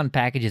not found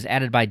package is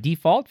added by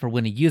default for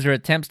when a user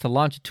attempts to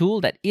launch a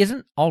tool that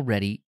isn't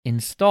already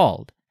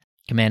installed.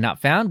 Command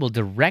not found will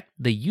direct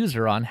the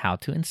user on how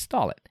to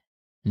install it.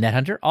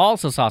 NetHunter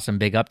also saw some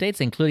big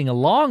updates, including a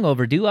long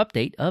overdue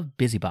update of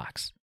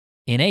BusyBox.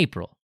 In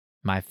April,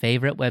 my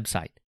favorite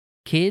website,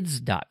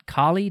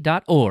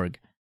 kids.kali.org,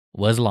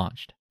 was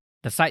launched.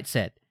 The site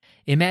said,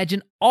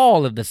 imagine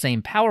all of the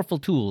same powerful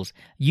tools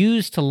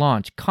used to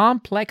launch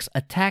complex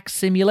attack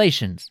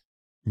simulations,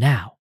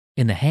 now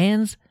in the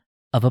hands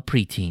of a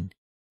preteen.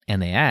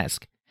 And they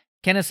ask,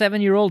 can a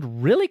 7-year-old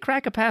really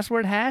crack a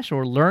password hash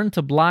or learn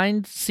to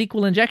blind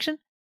SQL injection?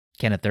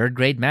 Can a 3rd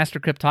grade master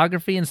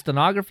cryptography and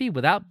stenography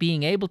without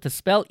being able to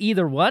spell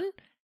either one?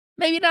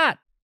 Maybe not.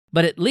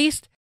 But at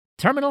least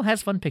Terminal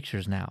has fun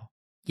pictures now.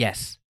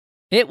 Yes,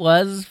 it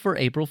was for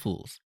April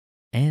Fools,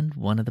 and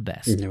one of the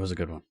best. It was a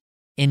good one.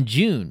 In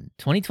June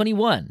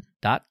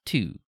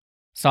 2021.2,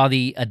 saw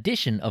the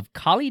addition of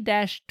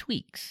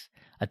Kali-Tweaks,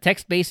 a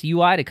text-based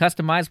UI to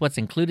customize what's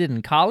included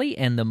in Kali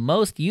and the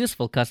most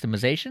useful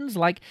customizations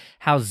like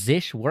how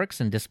Zish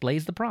works and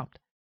displays the prompt.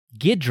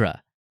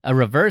 Ghidra, a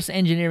reverse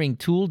engineering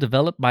tool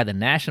developed by the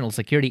National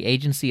Security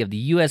Agency of the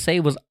USA,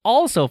 was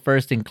also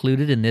first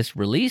included in this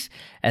release,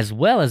 as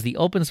well as the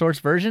open source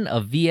version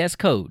of VS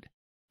Code,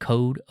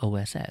 Code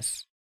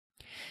OSS.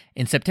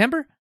 In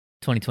September,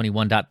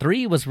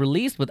 2021.3 was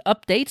released with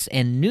updates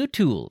and new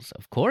tools,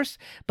 of course,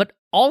 but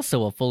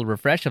also a full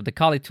refresh of the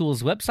Kali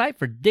Tools website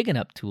for digging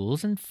up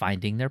tools and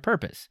finding their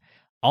purpose.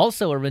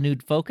 Also a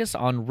renewed focus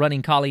on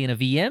running Kali in a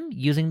VM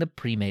using the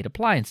pre-made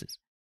appliances.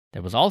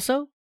 There was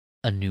also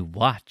a new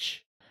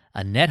watch,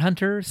 a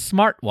NetHunter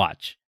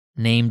smartwatch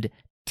named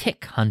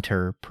Tick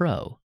Hunter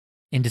Pro.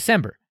 In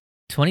December,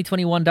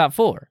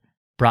 2021.4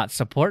 brought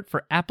support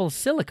for Apple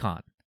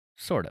Silicon,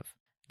 sort of.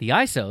 The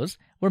ISOs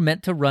were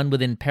meant to run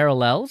within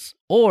Parallels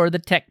or the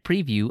tech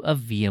preview of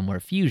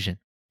VMware Fusion.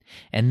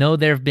 And though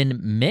there have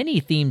been many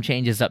theme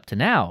changes up to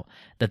now,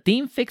 the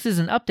theme fixes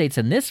and updates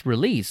in this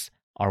release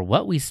are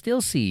what we still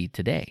see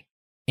today.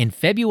 In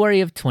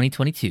February of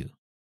 2022,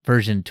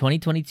 version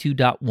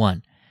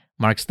 2022.1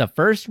 marks the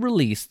first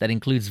release that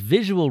includes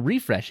visual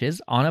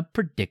refreshes on a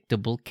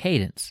predictable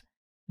cadence.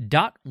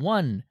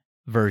 .1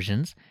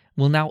 versions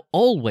will now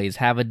always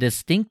have a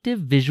distinctive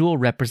visual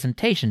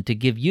representation to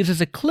give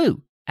users a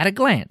clue at a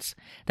glance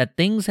that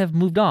things have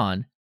moved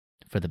on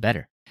for the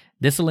better.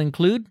 This will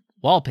include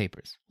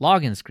wallpapers,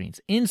 login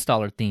screens,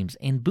 installer themes,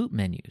 and boot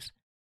menus.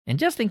 And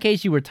just in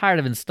case you were tired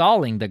of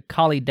installing the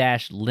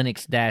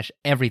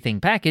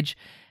Kali-Linux-everything package,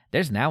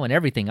 there's now an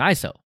everything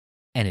ISO,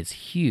 and it's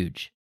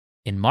huge.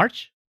 In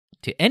March,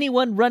 to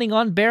anyone running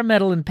on bare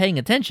metal and paying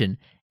attention,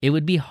 it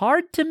would be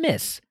hard to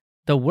miss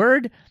the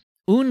word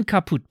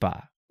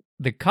Unkaputba.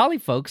 The Kali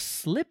folks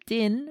slipped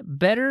in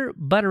better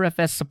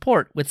ButterFS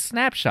support with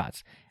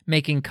snapshots,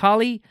 making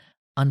Kali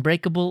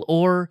unbreakable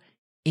or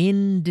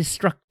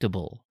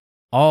indestructible.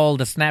 All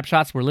the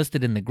snapshots were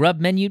listed in the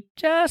grub menu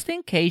just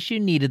in case you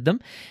needed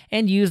them,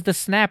 and used the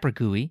Snapper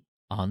GUI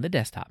on the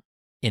desktop.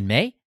 In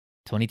May,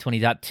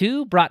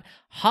 2020.2 brought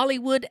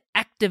Hollywood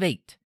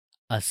Activate,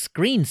 a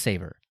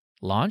screensaver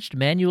launched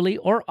manually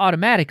or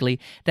automatically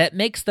that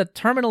makes the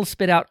terminal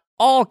spit out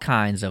all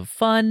kinds of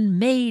fun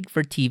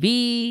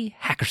made-for-TV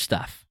hacker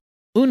stuff.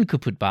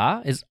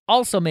 Unkaputba is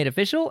also made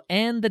official,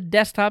 and the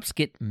desktops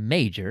get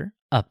major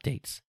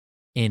updates.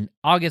 In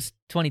August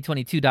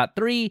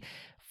 2022.3,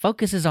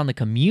 focuses on the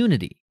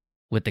community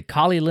with the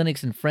Kali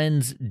Linux and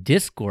Friends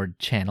Discord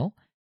channel,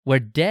 where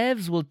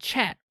devs will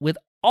chat with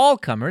all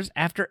comers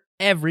after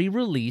every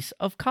release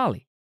of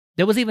Kali.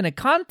 There was even a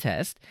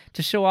contest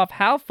to show off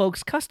how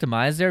folks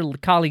customize their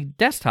Kali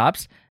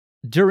desktops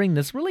during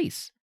this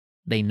release.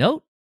 They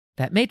note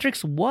that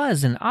Matrix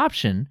was an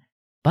option,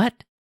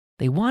 but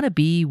they want to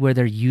be where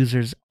their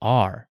users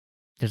are.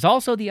 There's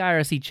also the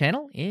IRC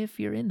channel if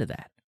you're into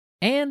that.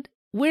 And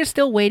we're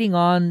still waiting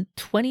on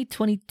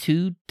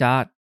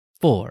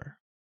 2022.4.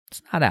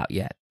 It's not out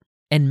yet.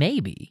 And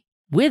maybe,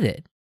 with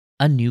it,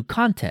 a new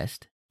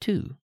contest,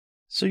 too.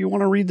 So you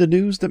want to read the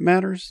news that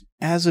matters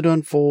as it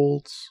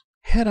unfolds?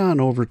 Head on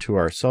over to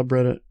our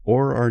subreddit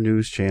or our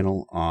news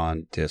channel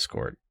on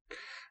Discord.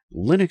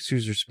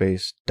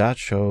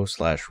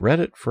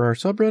 linuxuserspace.show/reddit for our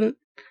subreddit,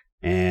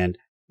 and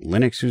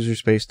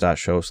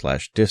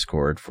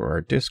linuxuserspace.show/discord for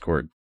our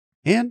Discord.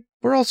 And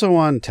we're also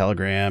on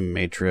Telegram,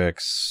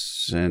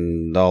 Matrix,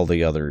 and all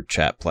the other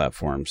chat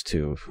platforms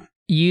too.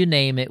 You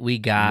name it, we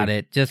got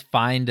it. Just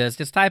find us.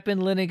 Just type in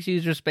Linux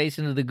user space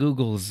into the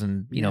Googles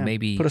and,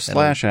 maybe... Put a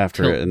slash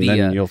after it, and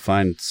then you'll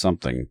find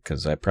something,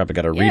 because I probably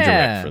got a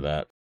redirect for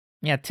that.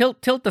 Yeah,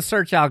 tilt the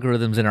search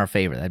algorithms in our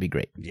favor. That'd be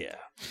great. Yeah.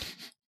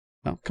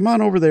 Well, come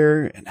on over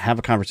there and have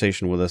a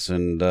conversation with us,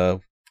 and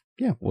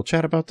we'll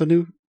chat about the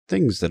new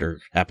things that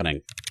are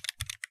happening.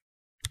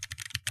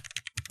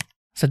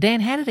 So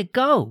Dan, how did it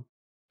go?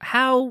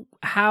 How?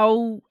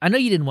 I know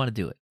you didn't want to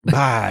do it.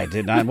 I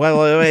did not.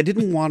 Well, I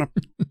didn't want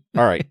to.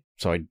 All right.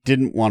 So I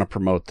didn't want to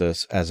promote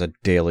this as a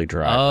daily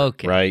driver.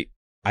 Okay. Right.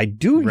 I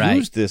do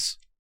use this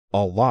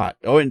a lot.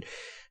 Oh, and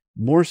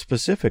more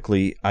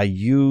specifically, I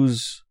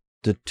use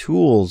the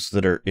tools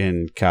that are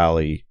in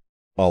Kali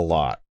a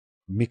lot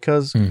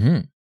because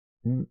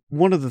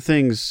one of the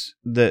things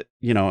that,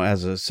 you know,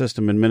 as a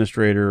system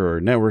administrator or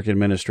network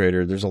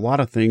administrator, there's a lot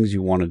of things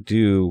you want to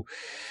do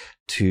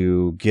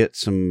to get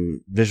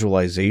some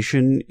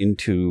visualization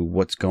into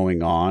what's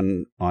going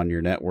on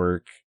your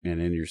network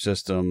and in your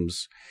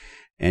systems.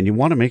 And you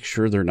want to make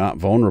sure they're not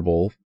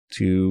vulnerable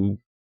to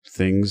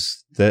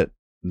things that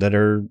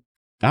are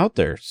out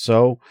there.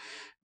 So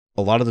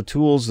a lot of the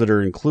tools that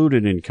are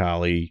included in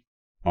Kali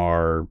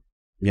are,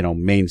 you know,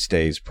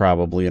 mainstays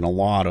probably in a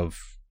lot of,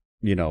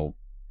 you know,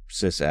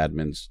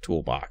 sysadmin's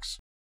toolbox.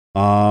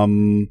 I'll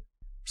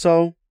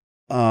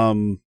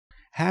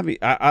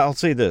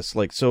say this,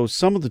 like, so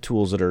some of the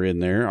tools that are in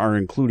there are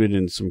included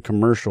in some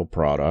commercial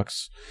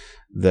products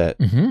that,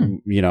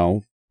 you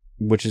know,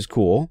 which is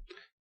cool.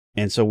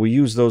 And so we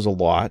use those a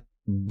lot.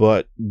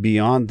 But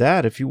beyond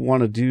that, if you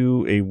want to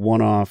do a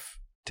one-off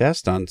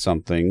test on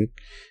something,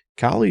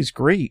 Kali's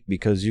great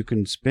because you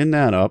can spin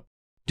that up,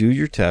 do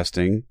your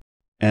testing,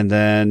 and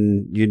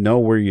then you know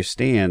where you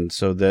stand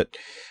so that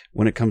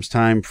when it comes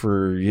time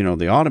for, you know,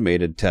 the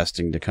automated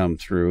testing to come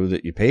through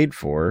that you paid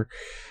for,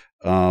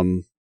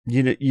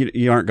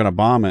 you aren't going to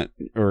bomb it,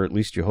 or at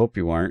least you hope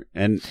you aren't.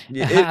 And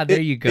there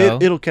you go.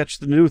 It'll catch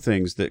the new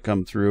things that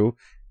come through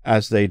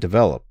as they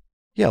develop.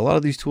 Yeah, a lot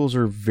of these tools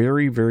are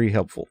very, very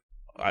helpful.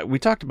 We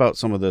talked about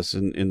some of this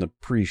in the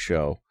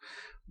pre-show.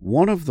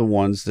 One of the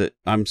ones that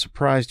I'm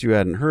surprised you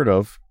hadn't heard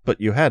of,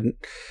 but you hadn't,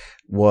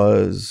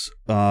 was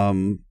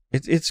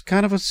it's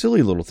kind of a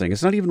silly little thing.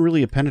 It's not even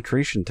really a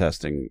penetration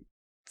testing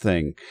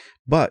thing,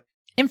 but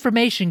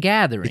information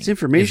gathering. It's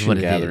information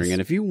gathering. And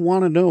if you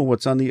want to know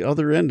what's on the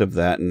other end of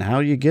that and how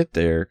you get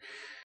there,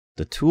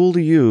 the tool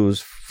to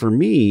use for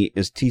me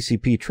is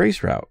TCP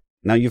Traceroute.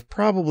 Now, you've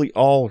probably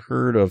all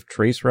heard of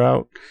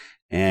Traceroute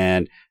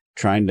and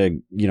trying to,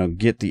 you know,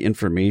 get the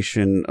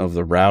information of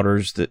the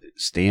routers that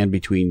stand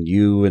between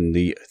you and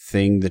the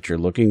thing that you're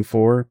looking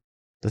for.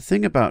 The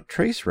thing about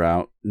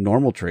Traceroute,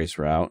 normal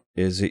Traceroute,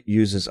 is it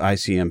uses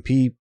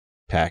ICMP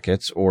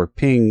packets or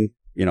ping,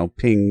 you know,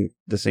 ping,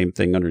 the same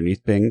thing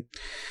underneath ping.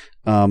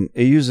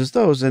 It uses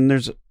those, and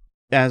there's,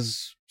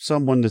 as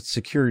someone that's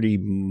security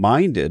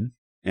minded,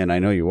 and I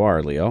know you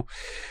are, Leo,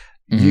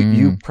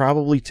 you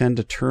probably tend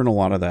to turn a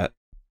lot of that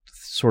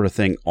sort of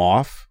thing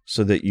off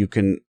so that you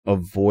can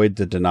avoid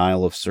the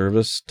denial of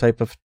service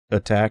type of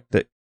attack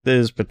that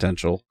is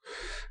potential.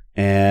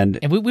 And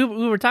we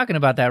were talking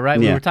about that, right?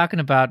 Yeah. We were talking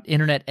about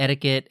internet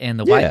etiquette and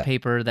the white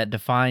paper that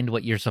defined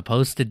what you're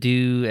supposed to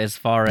do as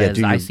far as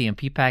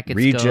ICMP packets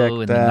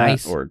go. And that, the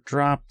nice, or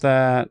drop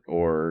that,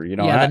 or, you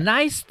know. Yeah, the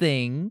nice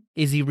thing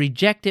is you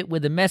reject it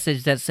with a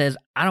message that says,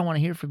 I don't want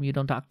to hear from you,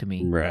 don't talk to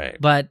me. Right.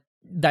 But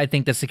I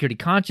think the security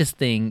conscious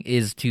thing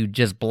is to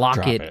just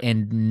block it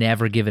and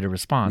never give it a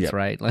response,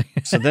 right? Like,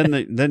 so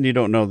then you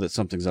don't know that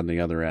something's on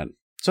the other end.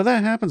 So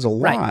that happens a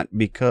lot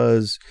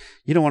because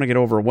you don't want to get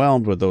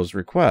overwhelmed with those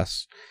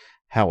requests.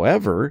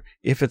 However,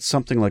 if it's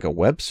something like a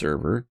web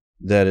server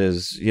that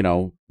is, you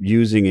know,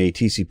 using a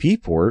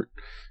TCP port,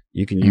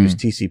 you can use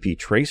TCP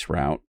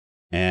Traceroute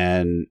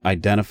and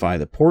identify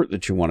the port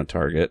that you want to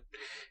target,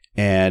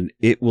 and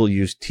it will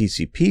use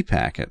TCP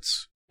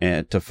packets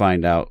to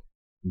find out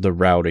the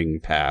routing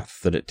path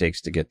that it takes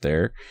to get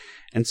there.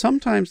 And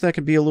sometimes that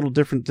can be a little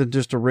different than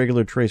just a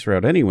regular trace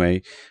route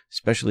anyway,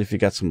 especially if you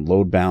got some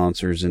load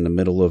balancers in the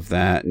middle of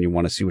that and you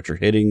want to see what you're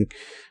hitting.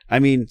 I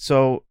mean,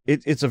 so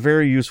it's a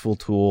very useful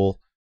tool.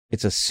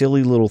 It's a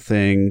silly little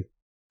thing,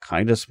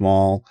 kind of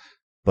small,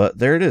 but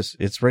there it is.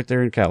 It's right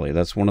there in Kali.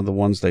 That's one of the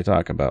ones they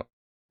talk about.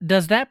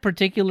 Does that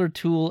particular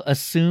tool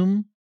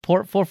assume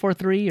port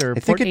 443 or port 80?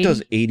 I think it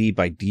does 80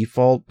 by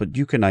default, but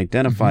you can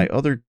identify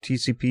other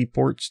TCP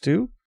ports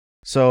too.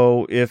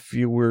 So if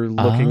you were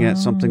looking at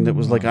something that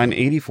was like on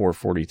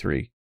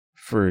 8443,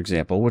 for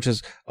example, which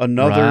is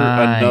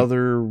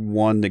another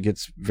one that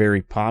gets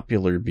very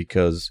popular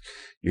because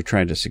you're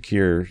trying to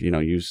secure, you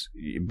know,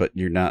 but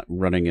you're not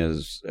running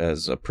as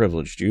a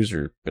privileged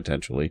user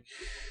potentially.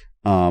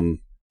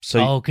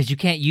 Because you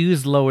can't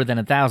use lower than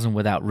 1,000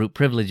 without root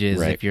privileges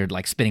if you're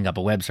like spinning up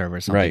a web server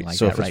or something like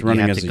so that. If it's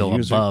running you have as to go a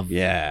user, above.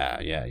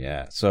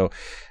 Yeah. So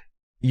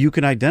you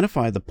can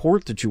identify the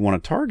port that you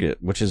want to target,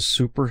 which is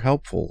super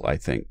helpful, I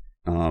think.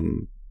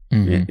 You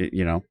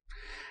know.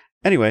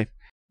 Anyway,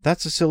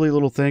 that's a silly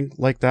little thing.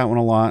 Like that one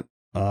a lot.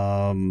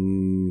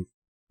 And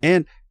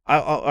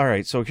all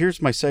right. So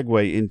here's my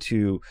segue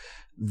into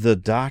the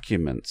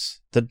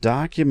documents. The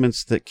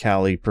documents that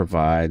Kali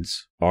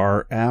provides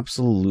are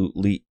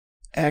absolutely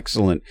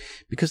excellent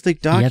because they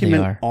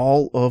document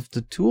all of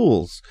the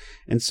tools.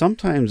 And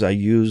sometimes I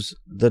use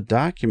the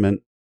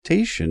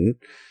documentation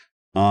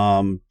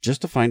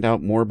just to find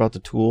out more about the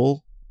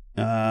tool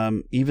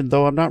even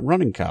though I'm not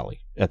running Kali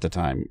at the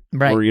time,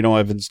 Right. or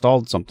I've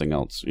installed something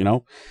else.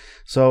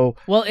 So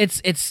Well,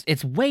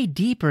 it's way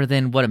deeper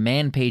than what a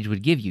man page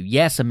would give you.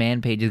 Yes, a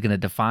man page is going to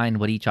define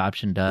what each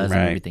option does and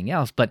Right. everything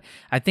else, but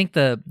I think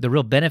the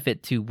real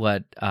benefit to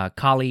what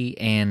Kali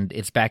and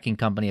its backing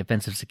company,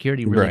 Offensive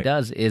Security, really Right.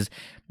 does is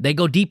they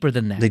go deeper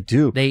than that. they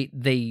do.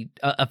 They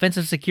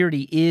Offensive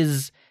Security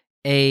is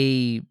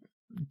a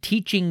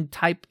teaching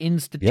type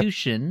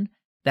institution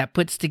that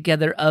puts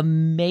together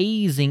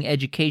amazing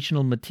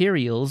educational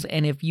materials,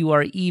 and if you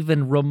are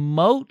even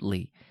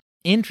remotely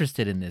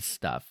interested in this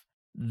stuff,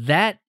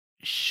 that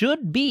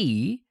should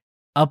be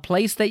a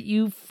place that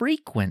you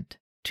frequent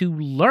to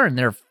learn.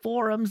 There are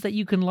forums that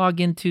you can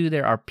log into.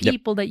 There are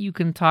people that you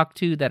can talk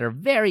to that are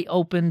very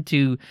open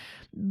to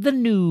the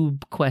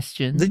noob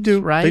questions. They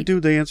do. right? They do.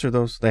 They answer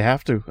those. They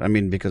have to. I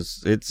mean,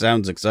 because it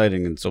sounds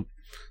exciting, and so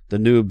the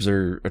noobs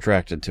are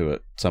attracted to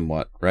it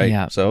somewhat, right?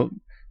 Yeah. So,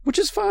 which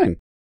is fine.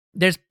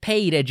 There's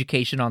paid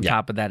education on Yeah.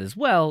 top of that as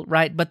well,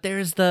 right? But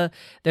there's the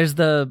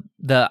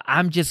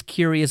I'm just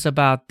curious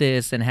about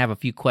this and have a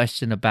few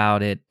questions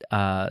about it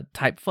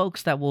type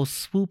folks that will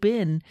swoop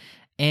in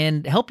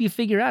and help you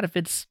figure out if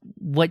it's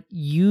what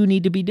you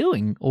need to be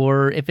doing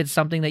or if it's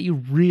something that you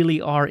really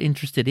are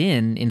interested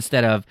in,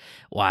 instead of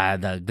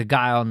the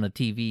guy on the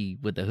TV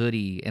with the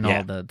hoodie and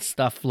all the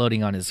stuff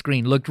floating on his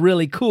screen looked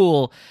really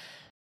cool.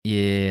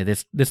 Yeah,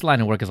 this line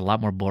of work is a lot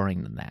more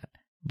boring than that.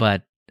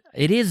 But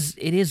it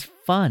is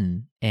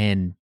fun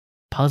and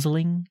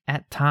puzzling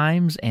at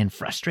times and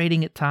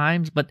frustrating at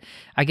times, but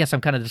I guess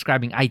I'm kind of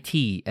describing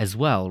IT as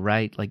well,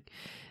 right? Like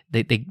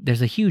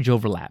there's a huge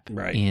overlap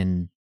Right.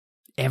 in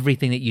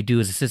everything that you do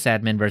as a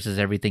sysadmin versus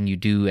everything you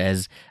do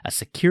as a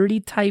security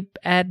type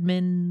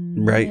admin.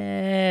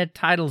 Right.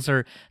 Titles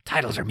are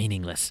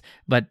meaningless,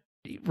 but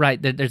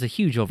right, there's a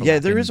huge overlap. Yeah,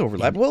 there is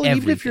overlap. Well,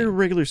 even if you're a everything.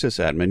 regular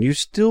sysadmin, you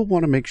still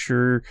want to make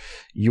sure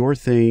your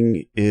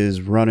thing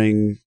is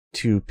running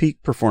to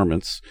peak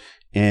performance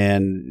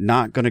and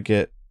not going to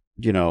get,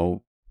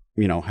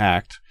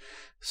 hacked.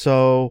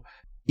 So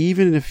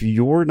even if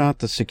you're not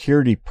the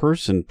security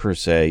person per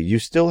se, you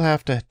still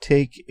have to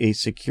take a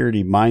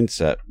security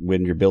mindset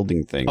when you're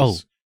building things. Oh,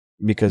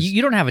 because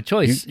you don't have a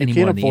choice you anymore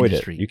can't in the avoid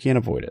industry. it. You can't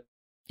avoid it.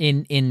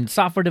 In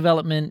software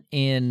development,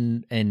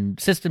 in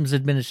systems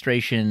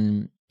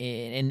administration,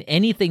 in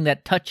anything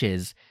that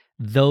touches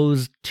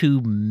those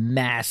two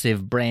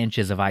massive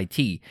branches of IT,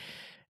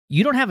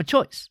 you don't have a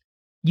choice.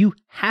 You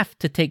have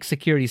to take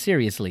security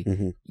seriously.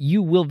 Mm-hmm.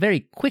 You will very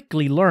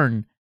quickly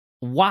learn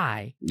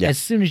why, as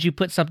soon as you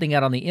put something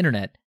out on the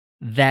internet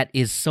that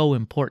is so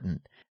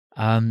important.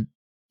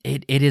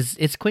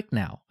 It's quick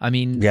now. I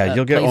mean,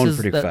 You'll get owned places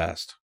pretty that-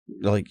 fast.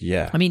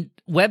 I mean,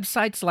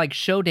 websites like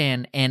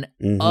Shodan and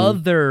Mhm.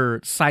 other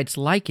sites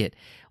like it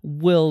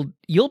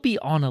you'll be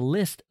on a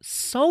list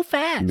so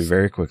fast.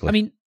 Very quickly. I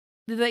mean,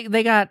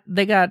 they got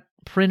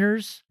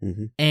printers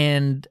Mhm.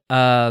 and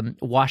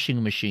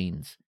washing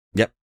machines.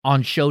 Yep.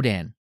 On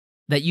Shodan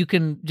that you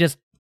can just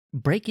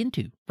break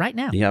into right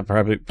now. Yeah,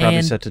 probably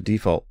And- set to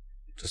default.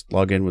 Just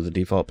log in with the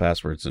default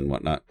passwords and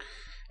whatnot.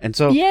 And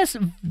so, Yes,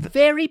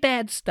 very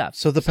bad stuff.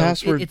 so the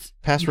password it's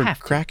password you have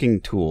to. cracking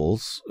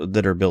tools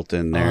that are built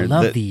in Oh, I there.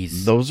 love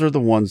these. Those are the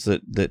ones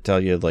that tell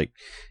you, like,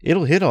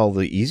 it'll hit all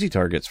the easy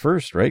targets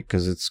first, right?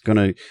 Because it's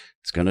gonna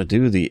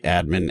do the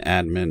admin,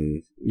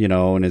 and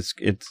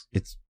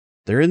it's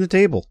they're in the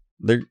table.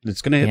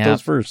 It's gonna hit Yeah.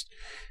 those first.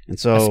 And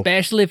so,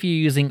 Especially if you're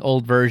using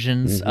old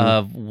versions Mhm.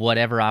 of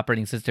whatever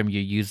operating system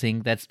you're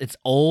using. It's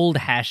old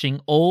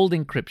hashing, old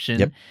encryption,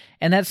 Yep.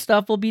 and that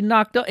stuff will be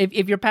knocked over.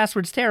 If your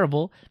password's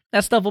terrible,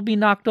 that stuff will be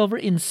knocked over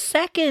in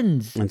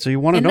seconds. and so you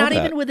want to And know not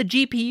that. even with a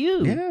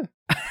GPU. Yeah.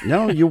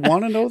 No, you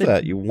want to know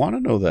that. You want to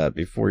know that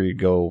before you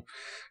go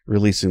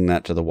releasing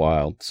that to the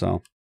wild.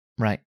 So,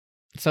 Right.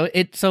 So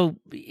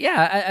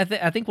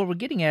I think what we're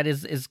getting at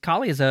is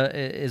Kali is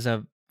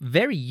a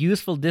very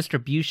useful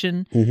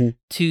distribution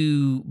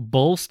to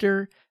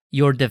bolster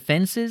your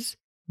defenses,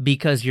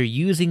 because you're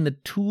using the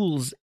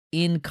tools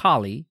in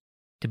Kali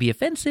to be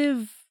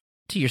offensive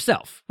to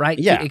yourself, right?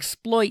 Yeah. To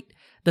exploit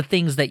the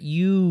things that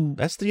you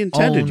that's the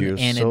intended own use.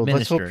 and So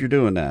let's hope administer. you're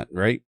doing that,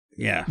 right?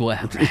 Yeah. Well,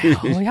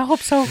 I hope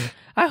so.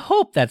 I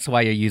hope that's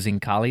why you're using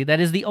Kali. That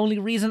is the only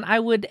reason I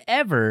would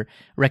ever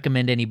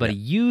recommend anybody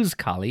use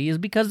Kali, is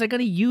because they're going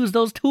to use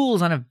those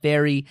tools on a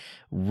very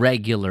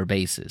regular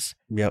basis.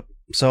 Yep.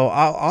 So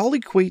I'll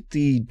equate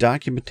the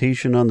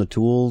documentation on the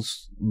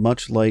tools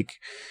much like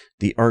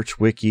the Arch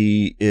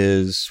Wiki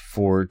is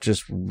for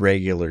just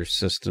regular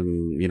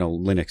system,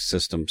 Linux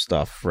system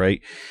stuff,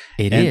 right?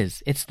 It And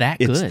is. It's that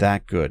good. It's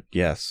that good,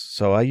 yes.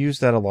 So I use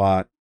that a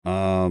lot.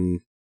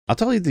 I'll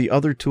tell you the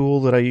other tool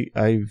that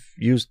I've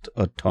used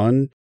a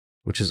ton,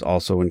 which is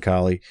also in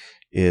Kali,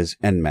 is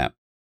Nmap.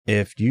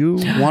 If you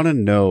want to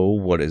know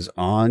what is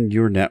on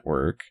your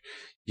network,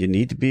 you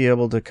need to be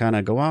able to kind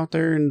of go out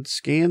there and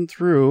scan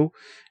through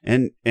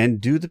and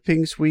do the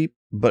ping sweep,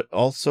 but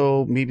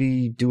also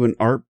maybe do an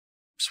ARP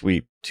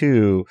sweep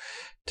too,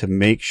 to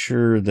make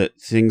sure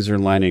that things are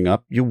lining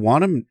up. You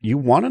want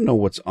to know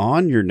what's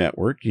on your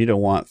network. You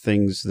don't want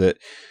things that,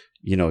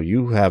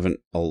 you haven't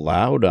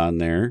allowed on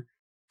there.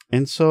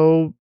 And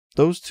so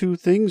those two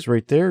things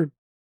right there,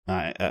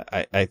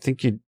 I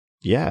think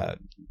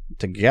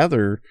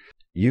together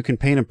you can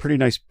paint a pretty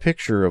nice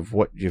picture of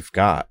what you've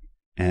got.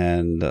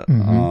 And,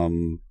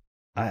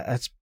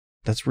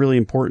 that's really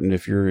important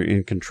if you're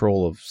in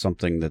control of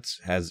something that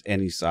has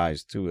any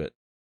size to it.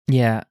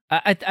 Yeah,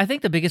 I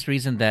think the biggest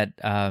reason that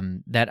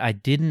I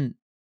didn't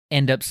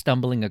end up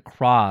stumbling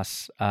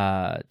across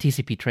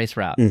TCP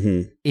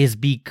Traceroute is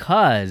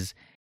because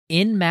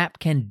Nmap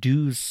can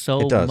do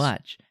so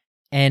much.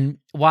 And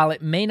while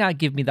it may not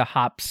give me the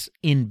hops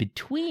in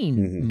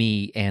between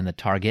me and the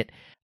target,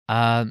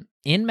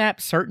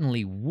 Nmap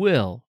certainly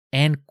will,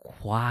 and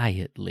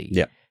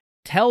quietly.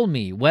 Tell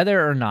me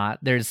whether or not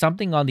there's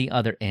something on the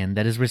other end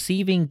that is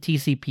receiving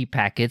TCP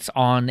packets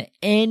on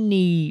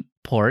any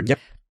port.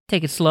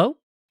 Take it slow.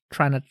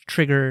 Try not to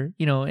trigger,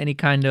 any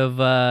kind of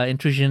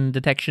intrusion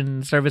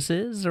detection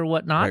services or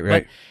whatnot.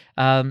 Right.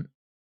 But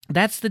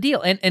that's the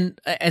deal.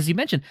 And as you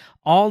mentioned,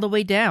 all the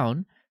way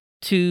down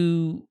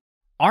to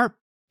ARP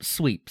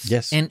sweeps.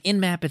 Yes. And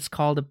Nmap, it's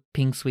called a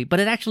ping sweep, but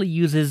it actually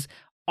uses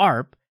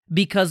ARP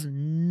because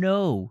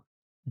no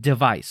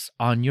device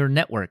on your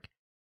network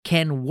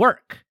can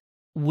work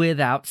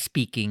without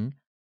speaking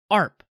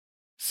ARP.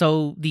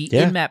 So the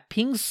Nmap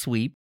ping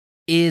sweep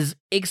is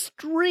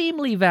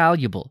extremely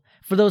valuable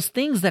for those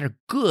things that are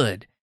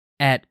good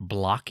at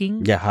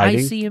blocking hiding.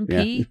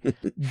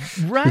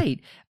 ICMP. Right.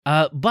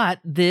 But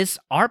this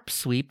ARP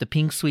sweep, the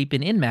ping sweep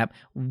in Nmap,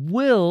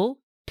 will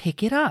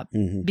pick it up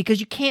because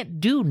you can't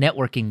do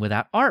networking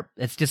without ARP.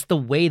 It's just the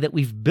way that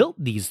we've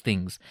built these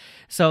things.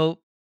 So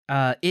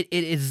it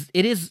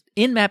is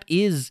Nmap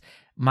is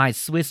my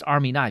Swiss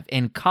Army knife,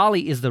 and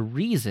Kali is the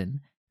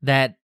reason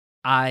that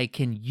I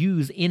can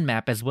use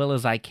Nmap as well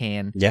as I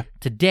can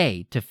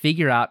today to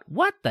figure out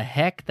what the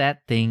heck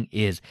that thing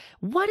is.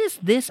 What is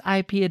this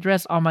IP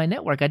address on my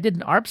network? I did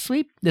an ARP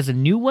sweep. There's a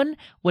new one.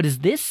 What is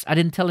this? I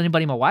didn't tell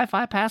anybody my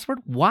Wi-Fi password.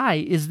 Why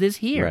is this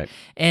here? Right.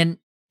 And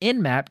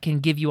Nmap can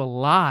give you a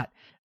lot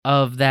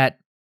of that.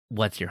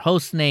 What's your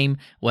host name?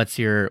 What's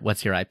your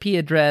IP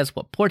address?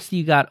 What ports do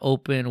you got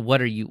open?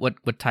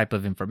 What type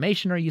of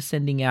information are you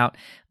sending out?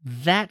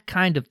 That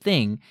kind of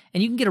thing.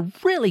 And you can get a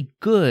really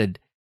good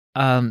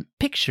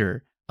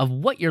picture of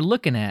what you're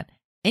looking at,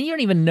 and you don't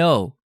even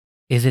know,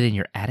 is it in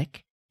your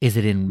attic? Is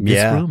it in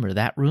this room or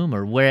that room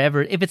or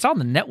wherever? If it's on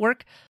the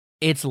network,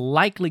 it's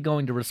likely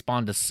going to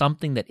respond to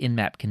something that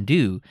Nmap can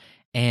do.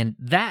 And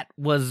that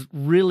was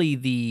really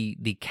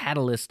the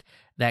catalyst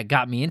that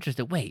got me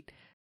interested. Wait,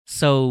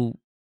 so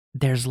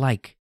there's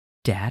like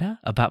data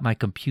about my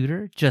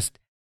computer just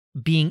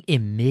being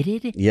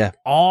emitted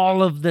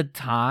all of the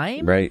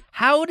time? Right.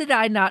 How did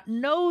I not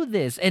know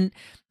this? And,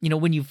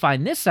 when you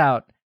find this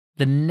out,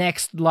 the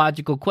next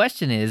logical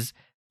question is,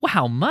 well,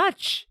 how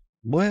much?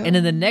 Well, and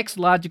then the next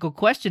logical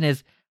question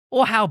is,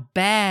 well, how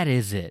bad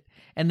is it?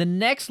 And the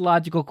next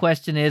logical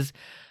question is,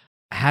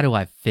 how do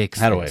I fix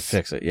it? How do I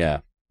fix it? Yeah.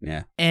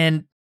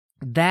 And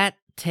that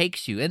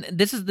takes you, and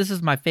this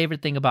is my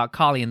favorite thing about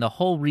Kali, and the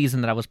whole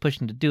reason that I was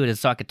pushing to do it is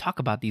so I could talk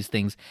about these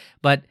things.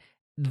 But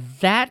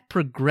that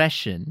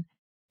progression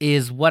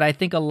is what I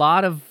think a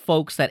lot of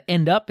folks that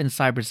end up in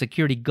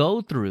cybersecurity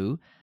go through,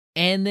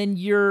 and then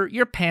your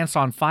pants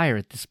on fire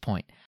at this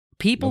point.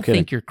 People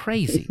think you're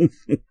crazy.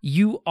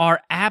 You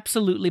are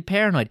absolutely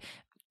paranoid.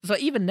 So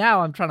even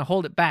now I'm trying to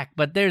hold it back,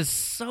 but there's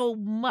so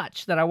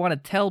much that I want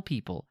to tell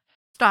people.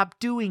 Stop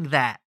doing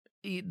that.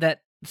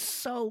 That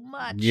so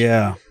much.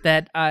 Yeah.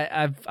 That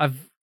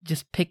I've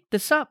just picked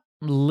this up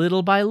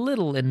little by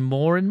little and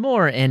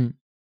more. And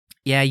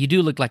yeah, you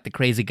do look like the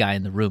crazy guy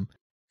in the room.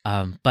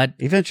 But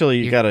eventually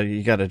you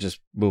gotta just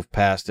move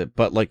past it.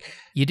 But like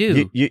you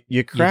do,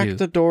 you crack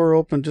the door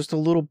open just a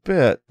little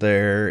bit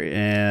there,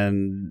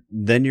 and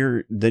then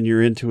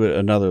you're into it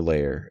another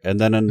layer, and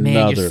then another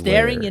layer. Man, you're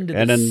staring into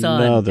the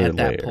sun at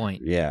that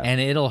point. Yeah,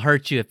 and it'll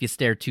hurt you if you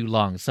stare too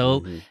long.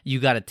 So you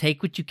got to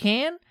take what you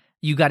can.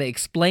 You got to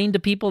explain to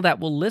people that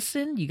will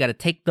listen. You got to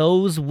take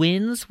those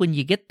wins when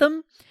you get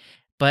them,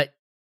 but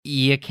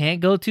you can't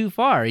go too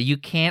far. You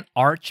can't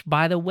arch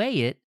by the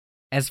way it.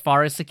 As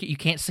far as you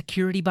can't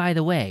security by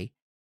the way,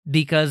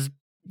 because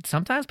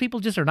sometimes people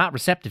just are not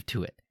receptive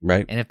to it.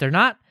 Right. And if they're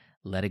not,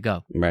 let it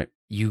go. Right.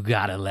 You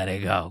got to let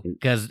it go,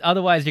 because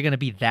otherwise you're going to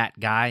be that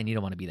guy, and you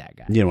don't want to be that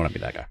guy. You don't want to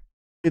be that guy.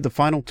 The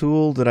final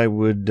tool that I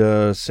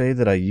would say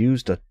that I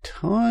used a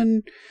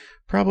ton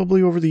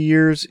probably over the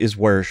years is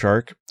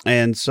Wireshark.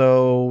 And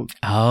so,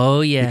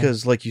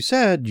 because like you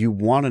said, you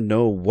want to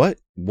know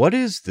what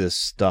is this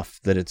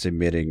stuff that it's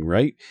emitting,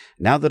 right?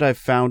 Now that I've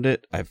found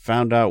it, I've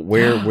found out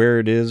where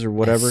it is or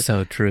whatever. That's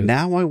so true.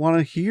 Now I want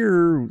to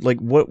hear like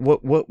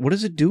what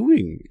is it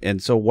doing?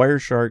 And so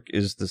Wireshark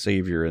is the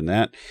savior in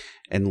that.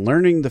 And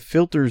learning the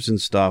filters and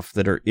stuff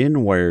that are in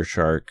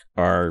Wireshark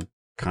are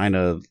kind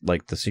of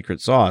like the secret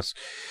sauce,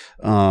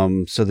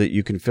 so that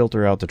you can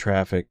filter out the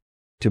traffic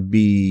to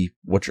be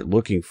what you're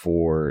looking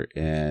for,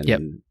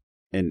 and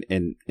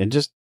and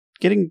just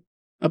getting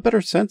a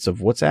better sense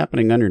of what's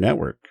happening on your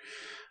network.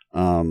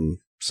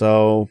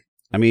 So,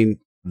 I mean,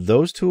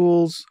 those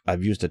tools,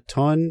 I've used a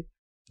ton.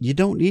 You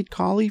don't need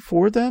Kali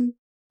for them,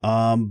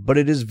 but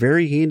it is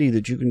very handy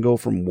that you can go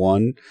from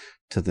one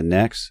to the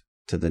next,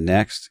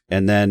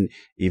 and then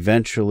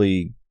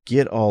eventually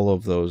get all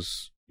of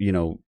those,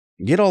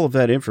 get all of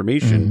that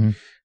information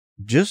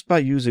just by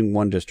using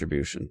one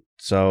distribution.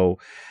 So,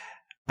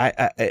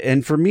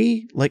 and for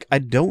me, like, I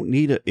don't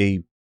need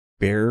a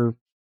bare,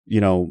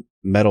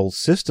 metal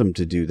system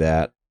to do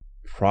that.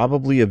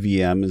 Probably a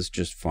VM is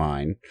just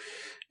fine.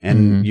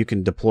 And you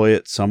can deploy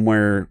it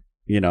somewhere,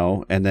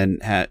 and then,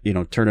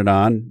 turn it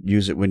on,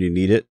 use it when you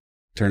need it,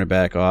 turn it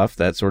back off,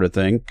 that sort of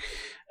thing.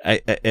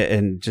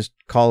 And just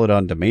call it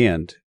on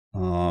demand.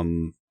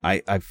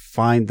 I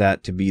find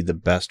that to be the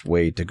best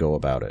way to go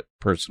about it,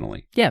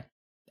 personally. Yeah.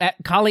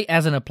 Kali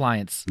as an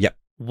appliance. Yep.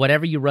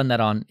 Whatever you run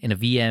that on, in a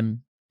VM,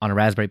 on a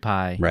Raspberry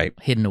Pi, right,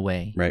 hidden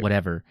away, right,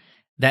 whatever.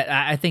 That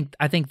I think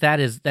that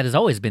has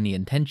always been the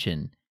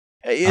intention.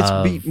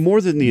 It's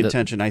more than the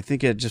intention. I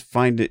think I just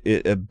find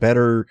it a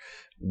better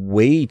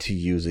way to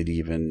use it.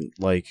 Even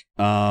like,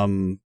 I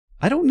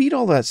don't need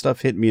all that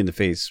stuff hitting me in the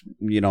face,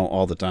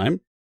 all the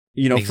time.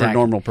 Exactly. For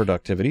normal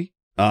productivity.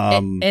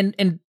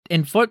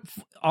 And for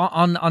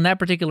on that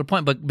particular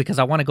point, but because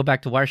I want to go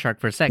back to Wireshark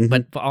for a sec,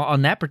 but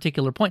on that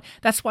particular point,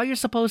 that's why you're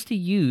supposed to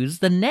use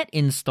the net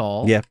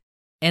install. Yeah.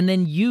 And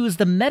then use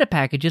the meta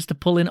packages to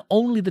pull in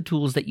only the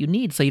tools that you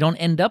need, so you don't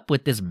end up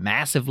with this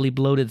massively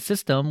bloated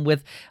system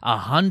with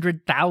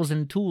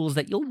 100,000 tools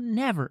that you'll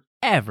never,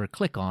 ever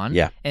click on.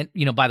 Yeah. And,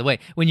 by the way,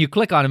 when you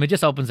click on them, it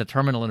just opens a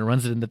terminal and it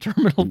runs it in the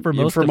terminal for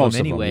most of them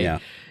anyway.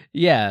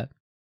 Yeah.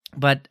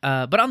 But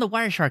on the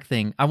Wireshark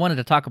thing, I wanted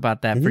to talk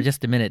about that for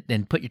just a minute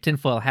and put your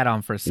tinfoil hat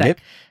on for a sec,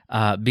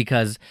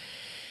 because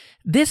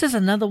this is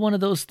another one of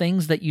those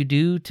things that you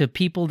do to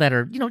people that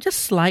are, just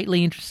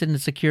slightly interested in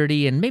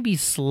security and maybe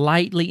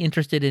slightly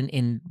interested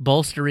in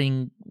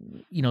bolstering,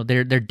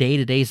 their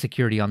day-to-day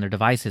security on their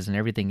devices and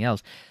everything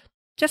else.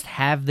 Just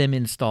have them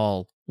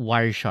install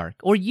Wireshark.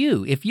 Or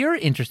if you're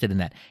interested in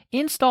that,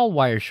 install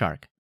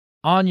Wireshark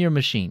on your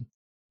machine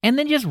and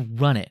then just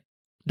run it.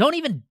 Don't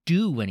even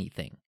do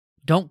anything.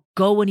 Don't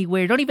go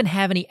anywhere. Don't even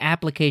have any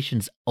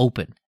applications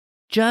open.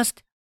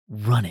 Just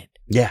run it.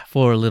 Yeah.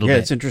 For a little bit. Yeah,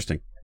 it's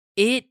interesting.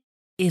 It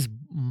is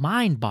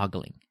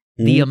mind-boggling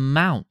the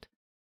amount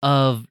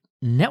of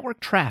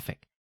network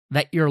traffic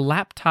that your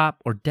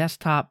laptop or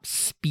desktop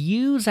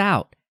spews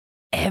out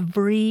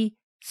every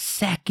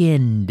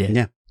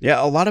second.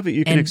 Yeah, a lot of it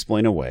you can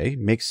explain away,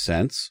 makes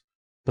sense,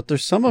 but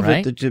there's some of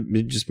it that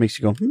it just makes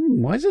you go,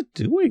 why is it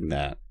doing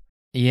that?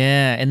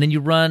 Yeah, and then you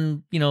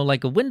run,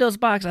 like a Windows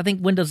box. I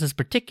think Windows is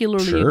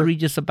particularly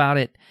egregious about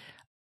it.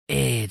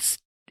 It's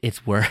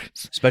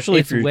worse. Especially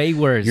if you're way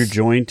worse. You're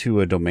joined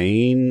to a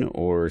domain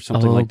or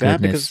something like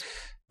that, because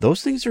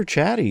those things are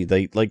chatty.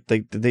 They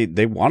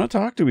want to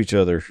talk to each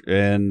other,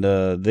 and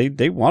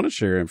they want to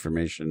share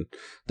information.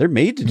 They're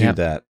made to do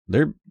that.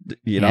 They're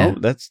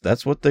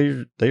that's what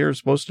they are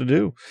supposed to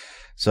do.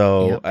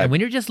 So and when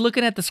you're just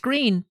looking at the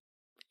screen,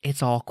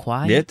 it's all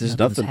quiet. Yeah, there's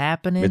nothing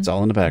happening. It's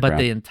all in the background. But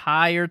the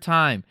entire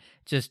time,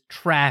 just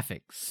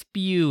traffic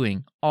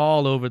spewing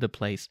all over the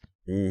place.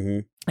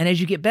 And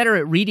as you get better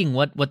at reading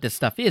what this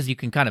stuff is, you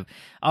can kind of,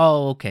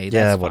 that's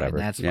fine, whatever.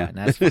 That's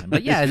fine.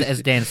 But yeah,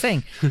 as Dan's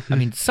saying, I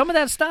mean, some of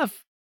that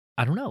stuff,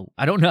 I don't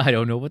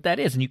know what that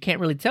is, and you can't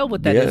really tell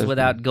what that is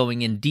without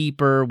going in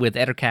deeper with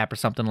Ettercap or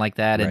something like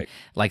that, and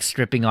like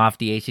stripping off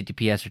the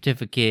HTTPS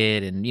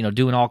certificate and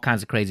doing all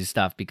kinds of crazy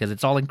stuff because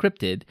it's all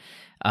encrypted.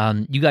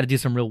 You got to do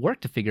some real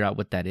work to figure out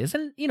what that is,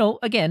 and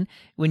again,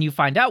 when you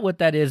find out what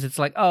that is, it's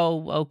like,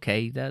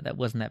 okay, that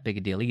wasn't that big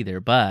a deal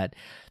either, but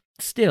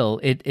still,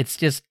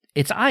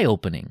 it's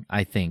eye-opening,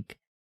 I think.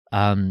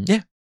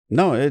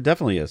 No, it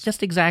definitely is.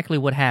 Just exactly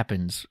what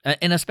happens,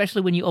 and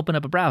especially when you open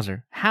up a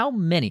browser. How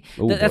many?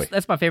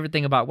 That's my favorite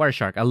thing about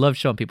Wireshark. I love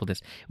showing people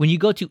this. When you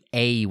go to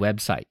a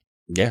website,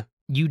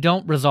 you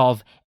don't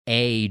resolve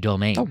a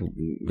domain. Oh,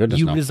 goodness,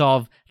 you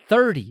resolve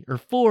 30 or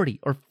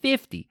 40 or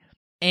 50,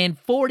 and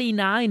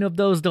 49 of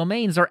those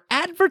domains are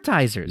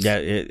advertisers. Yeah,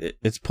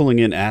 it's pulling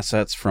in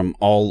assets from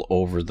all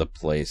over the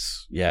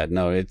place. Yeah,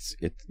 no, it's.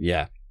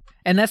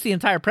 And that's the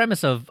entire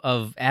premise of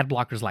ad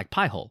blockers like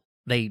Pi-hole.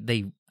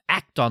 They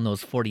act on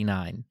those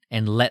 49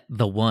 and let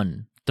the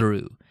one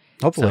through.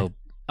 Hopefully.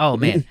 So,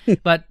 man.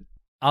 But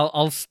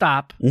I'll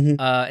stop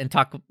and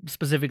talk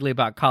specifically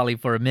about Kali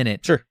for a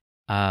minute. Sure.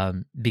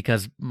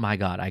 Because, my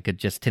God, I could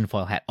just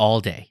tinfoil hat all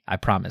day. I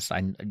promise.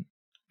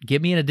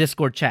 Get me in a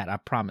Discord chat. I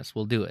promise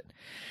we'll do it.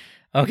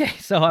 Okay,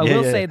 so I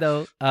will say,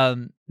 though,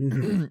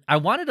 I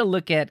wanted to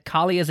look at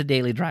Kali as a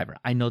daily driver.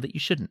 I know that you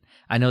shouldn't.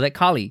 I know that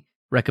Kali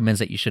recommends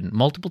that you shouldn't.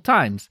 Multiple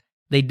times,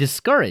 they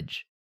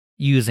discourage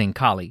using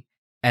Kali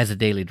as a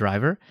daily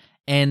driver,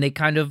 and they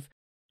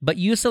but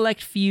you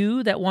select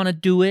few that want to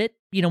do it.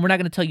 We're not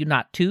going to tell you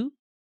not to,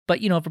 but,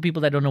 for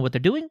people that don't know what they're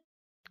doing,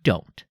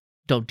 don't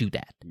do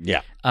that.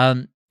 Yeah.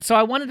 So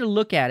I wanted to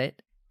look at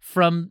it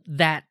from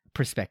that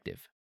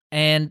perspective.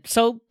 And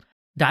so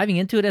diving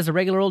into it as a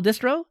regular old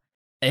distro,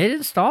 it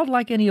installed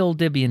like any old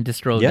Debian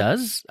distro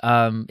does.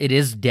 It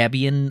is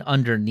Debian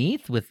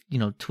underneath with,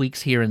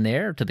 tweaks here and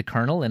there to the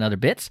kernel and other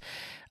bits.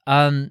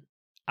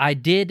 I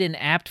did an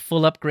apt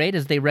full upgrade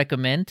as they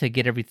recommend to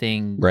get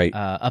everything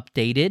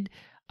updated.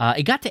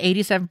 It got to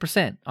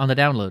 87% on the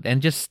download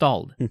and just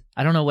stalled.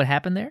 I don't know what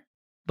happened there,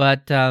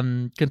 but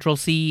Control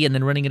C and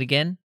then running it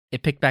again,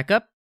 it picked back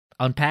up,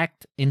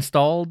 unpacked,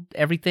 installed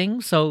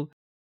everything. So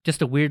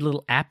just a weird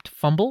little apt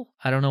fumble.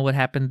 I don't know what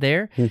happened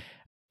there.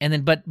 And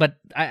then, but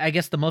I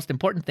guess the most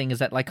important thing is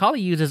that like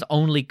Kali uses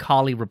only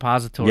Kali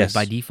repositories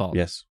by default.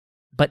 Yes.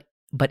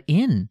 But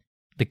in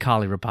the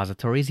Kali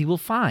repositories, you will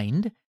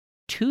find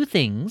two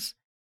things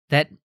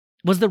that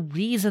was the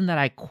reason that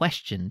I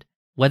questioned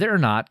whether or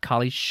not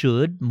Kali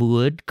should,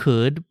 would,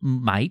 could,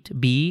 might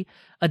be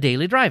a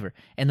daily driver.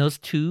 And those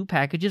two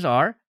packages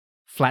are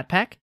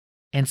Flatpak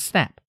and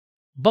Snap.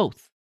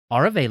 Both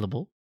are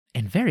available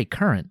and very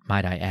current,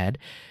 might I add,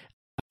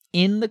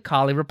 in the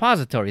Kali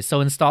repository. So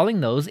installing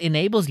those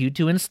enables you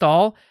to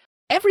install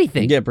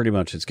everything. Yeah, pretty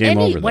much. It's game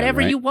over then, whatever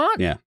right? you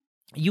want. Yeah.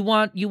 You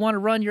want to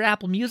run your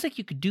Apple Music,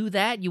 you could do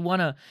that. You want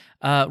to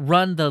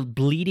run the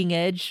bleeding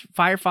edge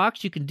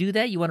Firefox, you can do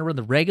that. You want to run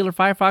the regular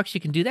Firefox,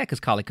 you can do that because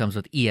Kali comes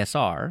with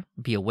ESR,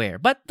 be aware.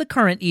 But the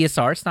current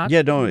ESR, it's not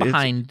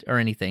behind or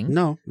anything.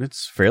 No,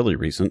 it's fairly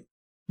recent.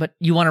 But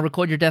you want to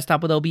record your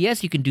desktop with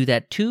OBS, you can do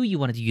that too. You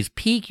want to use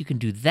Peak, you can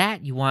do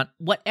that. You want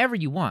whatever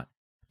you want.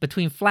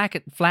 Between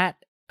Flatpak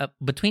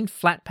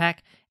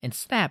and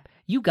Snap,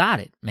 you got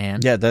it, man.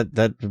 Yeah,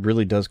 that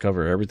really does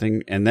cover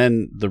everything. And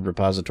then the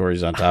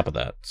repositories on top of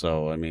that.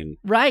 So, I mean...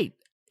 Right.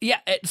 Yeah,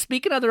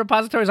 speaking of the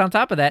repositories on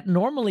top of that,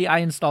 normally I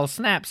install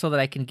Snap so that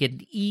I can get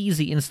an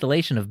easy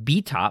installation of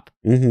BTOP,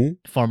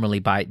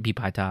 formerly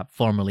BPyTop,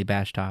 formerly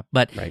BashTop,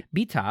 but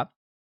BTOP,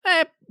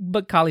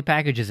 but Kali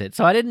packages it.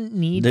 So I didn't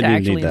need to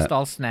actually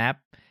install Snap,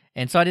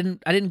 and so I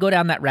didn't go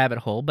down that rabbit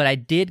hole, but I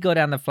did go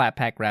down the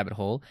Flatpak rabbit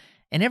hole,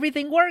 and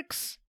everything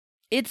works.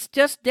 It's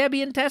just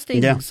Debian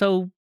testing. Yeah.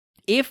 So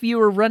if you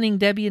were running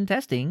Debian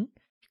testing,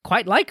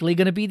 quite likely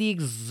going to be the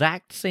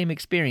exact same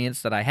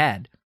experience that I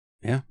had.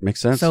 Yeah, makes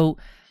sense. So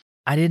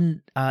I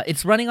didn't,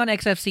 it's running on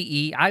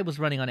XFCE. I was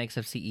running on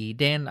XFCE.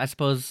 Dan, I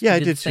suppose. Yeah, I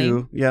did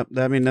too. Yeah,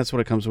 I mean, that's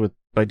what it comes with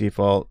by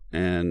default.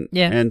 And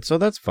so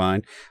that's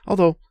fine.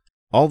 Although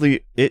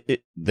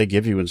they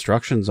give you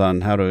instructions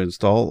on how to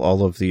install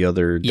all of the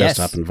other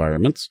desktop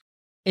environments.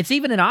 It's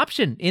even an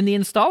option in the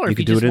installer if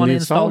you just want to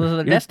install those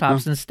other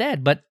desktops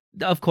instead. But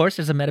of course,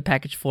 there's a meta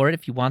package for it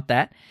if you want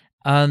that.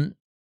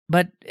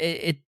 But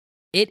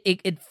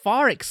it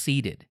far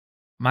exceeded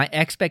my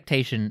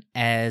expectation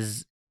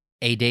as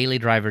a daily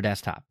driver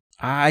desktop.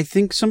 I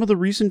think some of the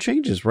recent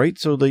changes, right?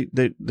 So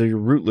they're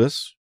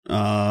rootless.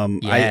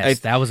 Yes,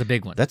 that was a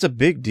big one. That's a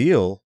big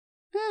deal.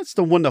 That's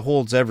the one that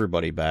holds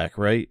everybody back,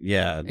 right?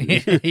 Yeah.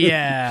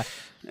 Yeah.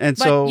 And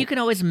but so you can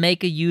always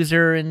make a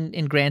user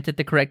and grant it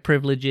the correct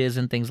privileges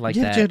and things like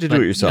that. You have to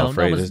do it yourself,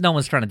 right? No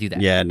one's trying to do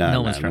that. Yeah,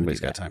 nobody's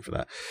got time for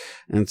that.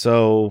 And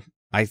so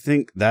I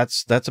think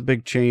that's a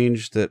big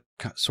change that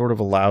sort of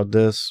allowed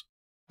this.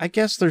 I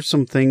guess there's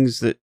some things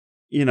that,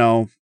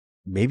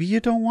 maybe you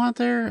don't want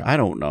there. I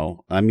don't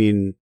know. I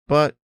mean,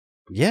 but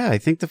yeah, I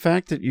think the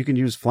fact that you can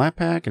use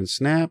Flatpak and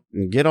Snap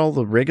and get all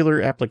the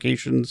regular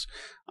applications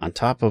on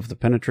top of the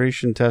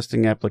penetration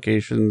testing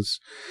applications,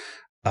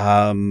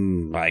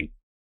 I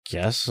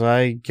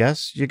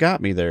guess you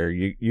got me there.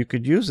 You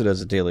could use it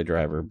as a daily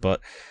driver,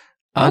 but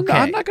I'm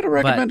not going to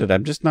recommend it.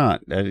 I'm just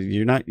not.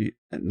 You're not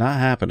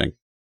happening.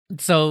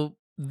 So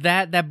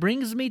that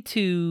brings me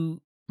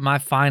to my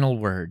final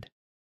word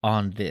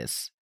on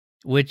this,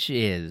 which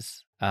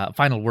is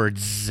final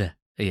words.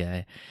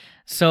 Yeah.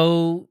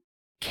 So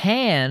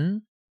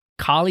can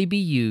Kali be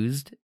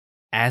used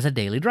as a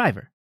daily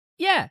driver?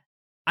 Yeah.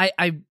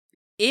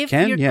 If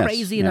you're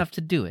crazy enough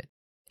to do it.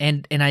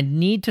 And I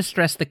need to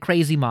stress the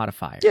crazy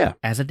modifier. Yeah.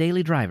 As a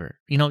daily driver.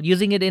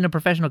 Using it in a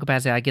professional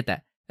capacity, I get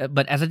that.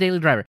 But as a daily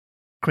driver,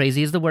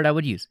 crazy is the word I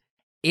would use.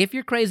 If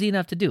you're crazy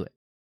enough to do it,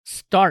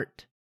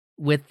 start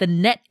with the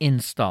net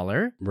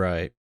installer.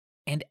 Right.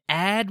 And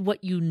add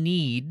what you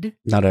need.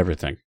 Not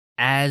everything.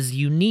 As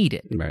you need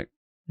it. Right.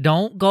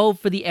 Don't go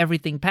for the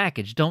everything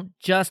package. Don't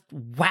just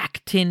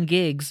whack 10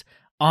 gigs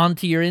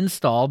onto your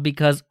install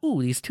because,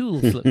 these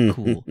tools look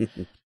cool.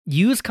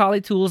 Use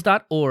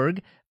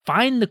KaliTools.org.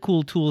 Find the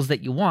cool tools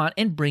that you want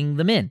and bring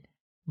them in.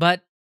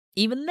 But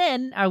even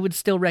then, I would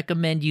still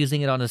recommend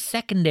using it on a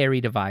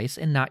secondary device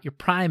and not your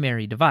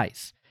primary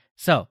device.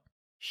 So,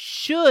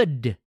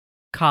 should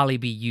Kali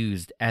be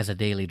used as a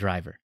daily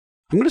driver?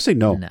 I'm going to say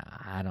no. No,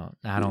 I don't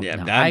know.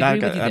 I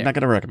agree with you there. I'm not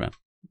going to recommend.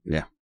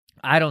 Yeah.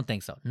 I don't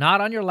think so.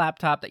 Not on your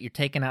laptop that you're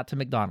taking out to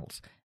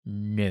McDonald's.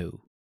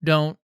 No.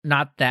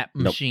 Not that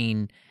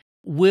machine.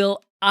 Nope.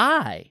 Will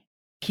I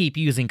keep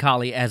using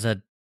Kali as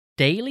a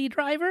daily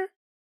driver?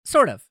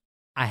 Sort of.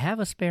 I have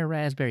a spare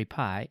Raspberry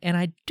Pi, and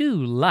I do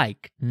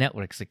like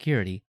network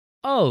security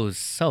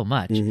so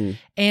much. Mm-hmm.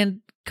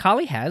 And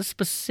Kali has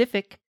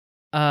specific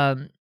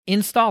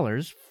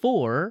installers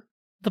for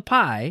the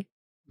Pi.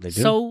 They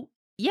do. So,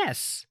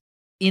 yes,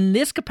 in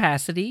this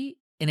capacity,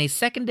 in a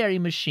secondary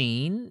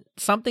machine,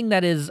 something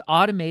that is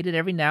automated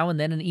every now and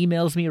then and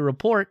emails me a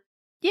report,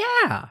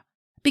 yeah,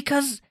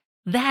 because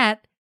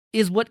that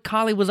is what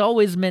Kali was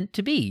always meant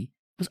to be.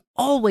 It was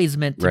always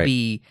meant to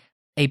be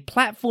a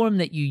platform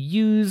that you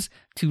use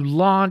to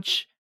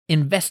launch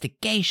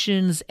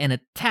investigations and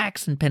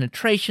attacks and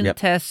penetration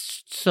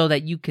tests so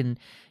that you can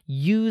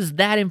use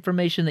that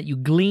information that you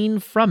glean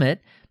from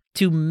it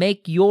to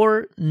make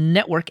your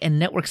network and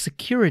network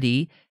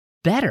security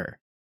better.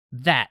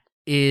 That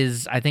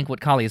is, I think,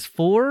 what Kali is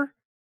for,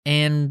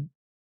 and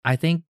I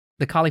think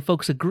the Kali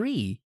folks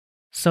agree.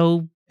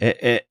 So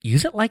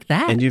use it like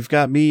that. And you've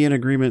got me in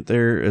agreement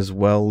there as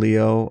well,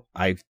 Leo.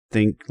 I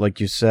think, like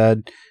you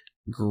said,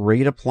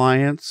 great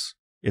appliance.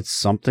 It's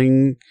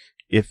something,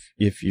 if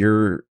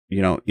you're,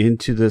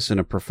 into this in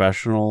a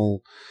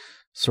professional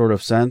sort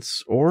of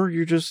sense, or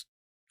you're just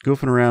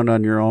goofing around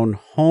on your own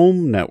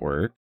home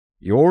network,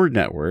 your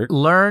network.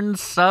 Learn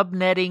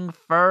subnetting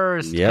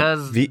first. Yep.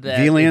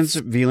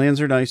 VLANs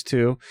are nice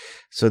too,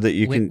 so that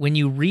you can. When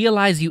you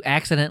realize you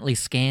accidentally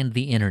scanned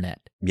the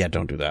internet. Yeah,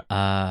 don't do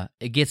that.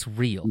 It gets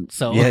real.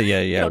 So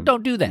yeah.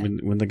 Don't do that.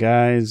 When the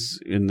guys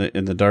in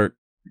the dark,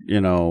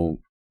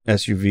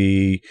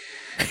 SUV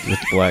with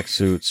the black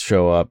suits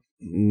show up,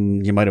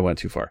 you might have went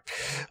too far.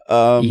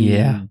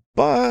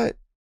 But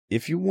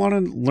if you want to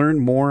learn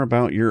more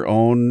about your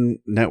own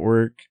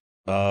network,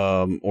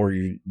 or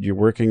you're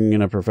working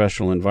in a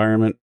professional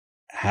environment,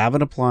 have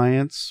an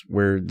appliance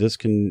where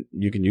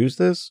you can use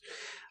this.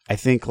 I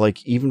think,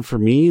 like, even for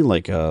me,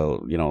 like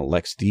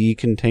LXD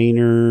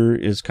container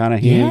is kind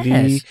of handy.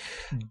 Yes.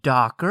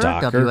 Docker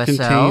WSL.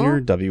 Container,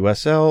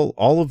 WSL,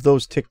 all of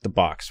those tick the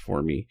box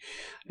for me,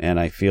 and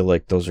I feel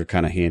like those are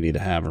kind of handy to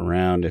have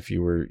around if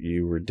you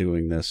were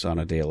doing this on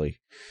a daily.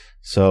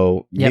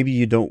 So maybe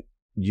you don't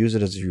use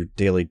it as your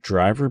daily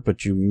driver,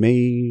 but you may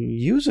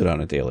use it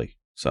on a daily.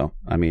 So,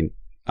 I mean,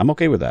 I'm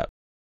okay with that.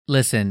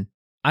 Listen,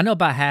 I know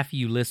about half of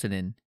you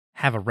listening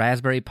have a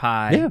Raspberry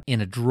Pi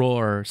in a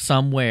drawer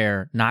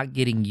somewhere not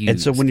getting used.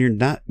 And so when you're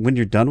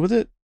done with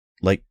it,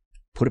 like,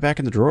 put it back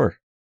in the drawer.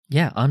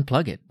 Yeah,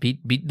 unplug it. Be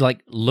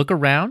like, look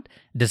around,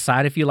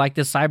 decide if you like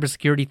this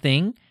cybersecurity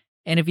thing,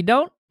 and if you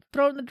don't,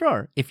 throw it in the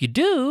drawer. If you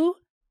do,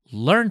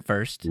 learn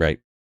first.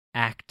 Right.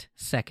 Act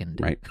second.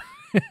 Right.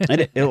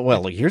 And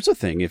here's the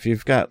thing. If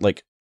you've got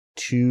like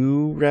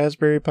 2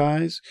 Raspberry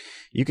Pis,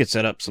 you could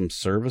set up some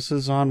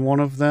services on one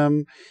of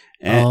them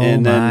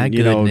and then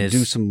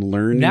do some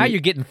learning. Now you're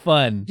getting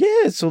fun.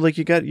 Yeah, so like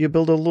you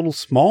build a little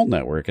small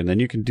network, and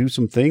then you can do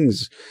some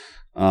things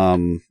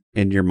in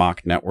your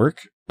mock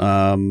network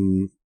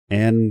and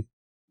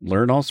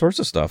learn all sorts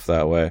of stuff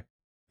that way.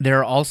 There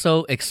are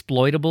also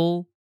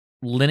exploitable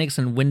Linux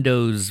and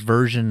Windows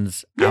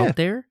versions out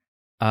there.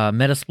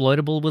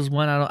 Metasploitable was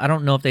one. I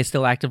don't know if they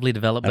still actively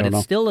develop, but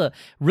it's still a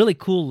really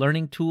cool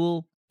learning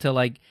tool to,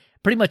 like,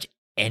 pretty much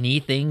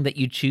anything that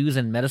you choose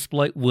in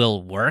Metasploit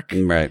will work.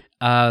 Right.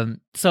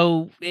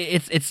 So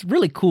it's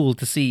really cool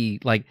to see,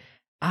 like,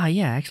 I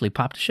actually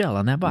popped a shell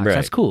on that box. Right.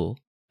 That's cool.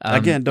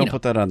 Again, don't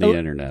put that on the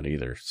internet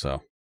either.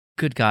 So,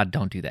 good God,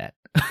 don't do that.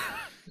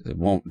 It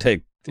won't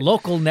take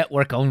local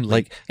network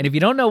only. And if you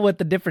don't know what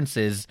the difference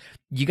is,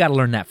 you got to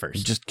learn that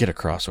first. Just get a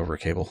crossover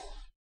cable.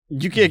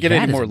 You can't get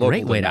any more local.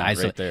 Great way to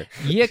isolate. Right there.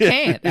 You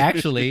can't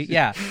actually.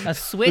 Yeah, a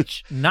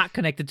switch not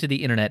connected to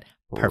the internet.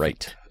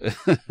 Perfect.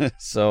 Right.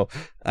 So,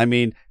 I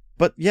mean,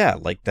 but yeah,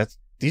 like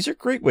these are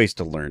great ways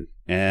to learn,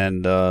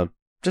 and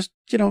just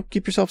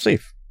keep yourself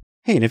safe.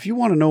 Hey, and if you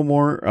want to know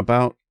more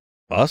about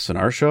us and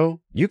our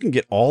show, you can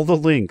get all the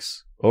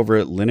links over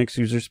at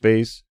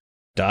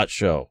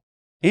linuxuserspace.show.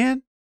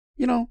 And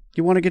you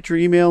want to get your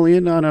email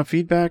in on a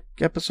feedback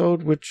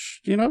episode,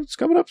 which it's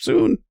coming up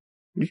soon.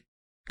 You're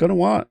gonna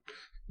want.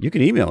 You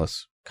can email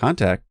us,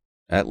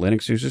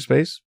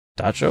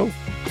 contact@linuxuserspace.show.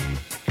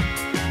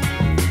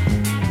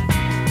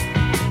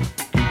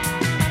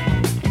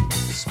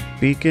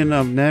 Speaking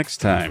of next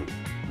time,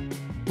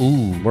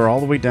 we're all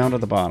the way down to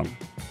the bottom.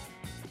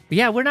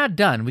 Yeah, we're not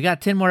done. We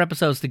got 10 more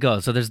episodes to go,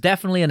 so there's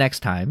definitely a next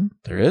time.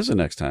 There is a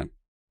next time.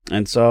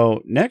 And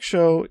so next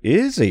show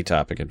is a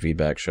topic and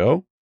feedback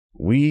show.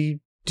 We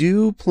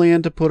do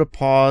plan to put a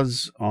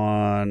pause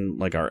on,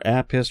 like, our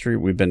app history.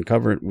 We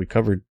covered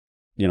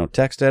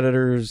text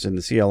editors and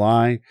the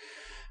CLI,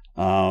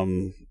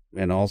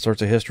 and all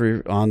sorts of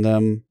history on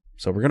them.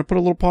 So we're going to put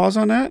a little pause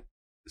on that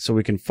so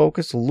we can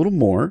focus a little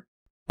more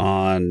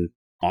on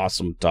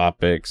awesome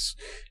topics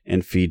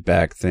and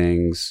feedback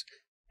things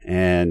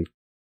and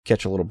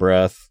catch a little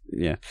breath.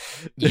 Yeah.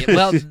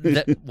 Well,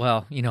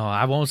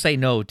 I won't say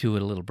no to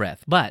it, a little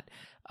breath, but,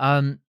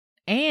 and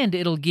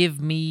it'll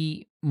give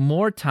me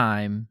more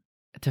time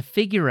to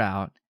figure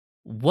out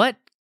what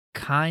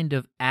kind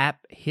of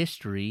app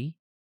history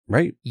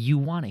you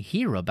want to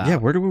hear about. Yeah,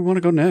 where do we want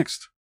to go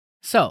next?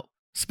 So,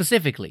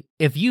 specifically,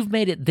 if you've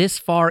made it this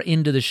far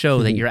into the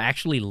show that you're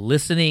actually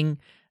listening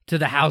to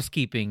the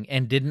housekeeping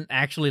and didn't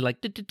actually, like,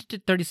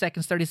 30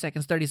 seconds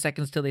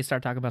till they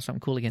start talking about something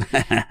cool again,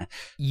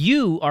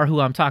 you are who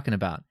I'm talking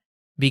about,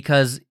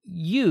 because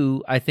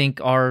you, I think,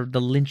 are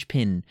the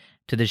linchpin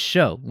to this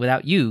show.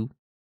 Without you,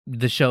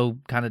 the show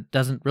kind of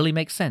doesn't really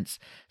make sense.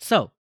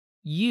 So,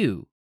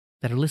 you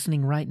that are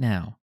listening right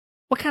now,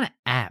 what kind of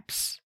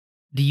apps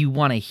do you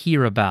want to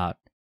hear about?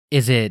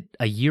 Is it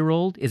a year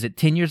old? Is it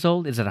 10 years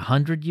old? Is it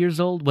 100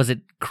 years old? Was it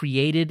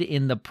created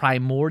in the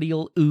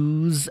primordial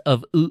ooze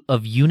of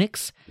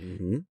Unix?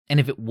 Mm-hmm. And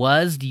if it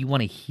was, do you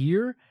want to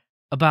hear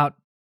about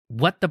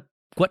what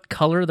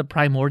color the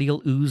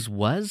primordial ooze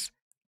was?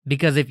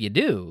 Because if you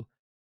do,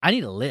 I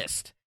need a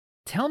list.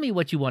 Tell me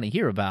what you want to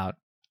hear about,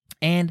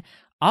 and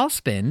I'll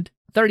spend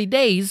 30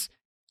 days,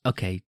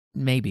 okay,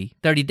 maybe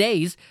 30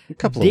 days, a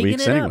couple digging of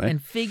weeks it up anyway,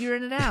 and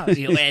figuring it out.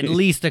 At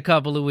least a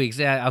couple of weeks.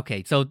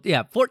 Okay, so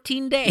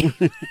 14 days,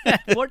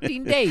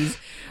 14 days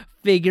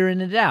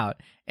figuring it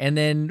out. And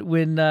then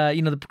when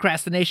the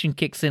procrastination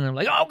kicks in, I'm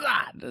like, oh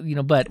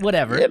God, but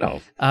whatever.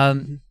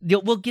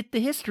 We'll get the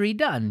history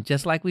done,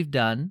 just like we've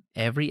done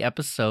every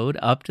episode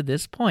up to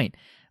this point.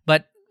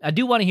 But I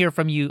do want to hear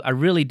from you. I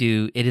really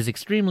do. It is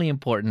extremely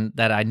important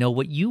that I know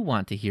what you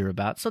want to hear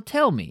about. So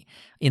tell me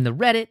in the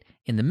Reddit,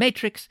 in the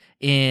Matrix,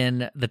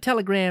 in the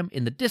Telegram,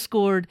 in the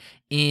Discord,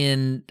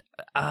 in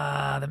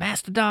the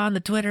Mastodon,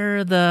 the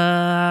Twitter,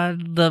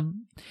 the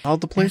all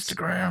the places,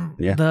 Instagram,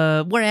 yeah,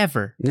 the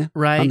wherever, yeah,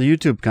 right? On the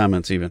YouTube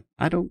comments, even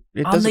yeah,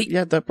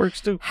 that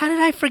works too. How did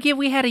I forget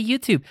we had a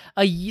YouTube?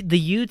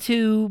 The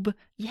YouTube,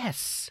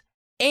 yes.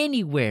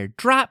 Anywhere,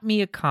 drop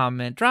me a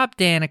comment, drop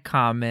Dan a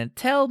comment,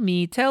 tell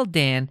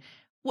Dan,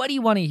 what do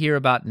you want to hear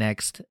about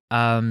next?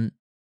 And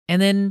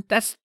then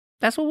that's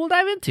what we'll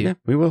dive into. Yeah,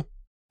 we will.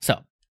 So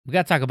we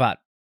got to talk about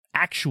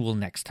actual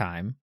next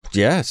time.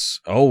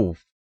 Yes. Oh,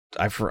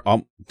 how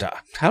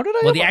did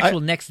I? Well, the actual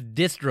next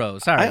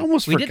distro. Sorry, I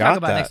almost we forgot did talk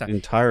about that next time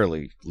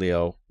entirely,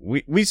 Leo.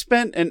 We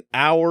spent an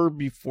hour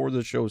before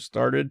the show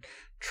started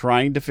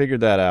trying to figure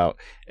that out,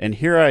 and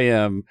here I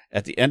am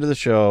at the end of the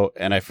show,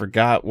 and I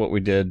forgot what we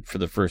did for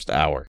the first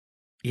hour.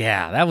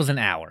 Yeah, that was an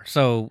hour.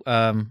 So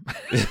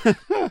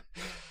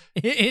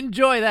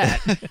enjoy that.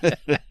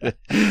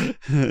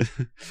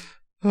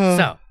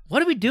 So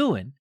what are we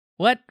doing?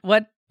 What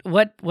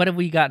have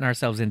we gotten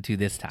ourselves into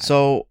this time?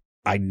 So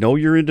I know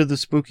you're into the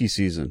spooky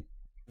season,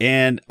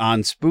 and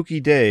on Spooky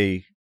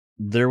Day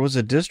there was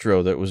a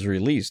distro that was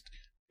released.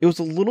 It was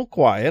a little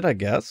quiet, I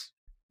guess,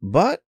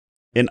 but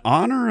in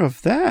honor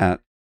of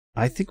that,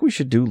 I think we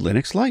should do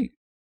Linux Lite.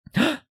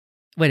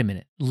 Wait a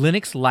minute.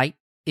 Linux Lite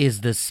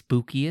is the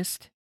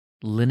spookiest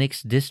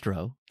Linux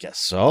distro. Guess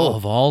so.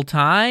 Of all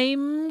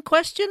time?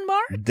 Question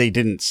mark? They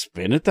didn't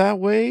spin it that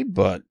way,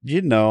 but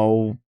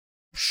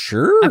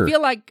sure. I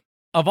feel like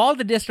of all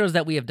the distros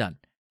that we have done,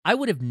 I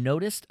would have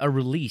noticed a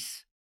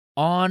release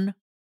on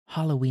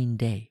Halloween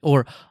Day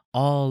or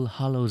All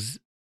Hallows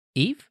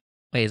Eve.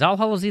 Wait, is All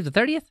Hallows Eve the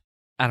 30th?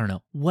 I don't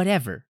know.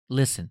 Whatever.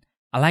 Listen,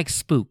 I like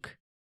spook.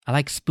 I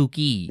like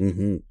spooky.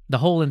 Mm-hmm. The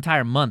whole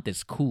entire month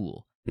is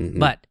cool. Mm-hmm.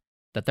 But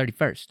the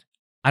 31st,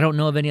 I don't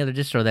know of any other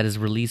distro that has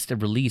released a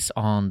release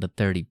on the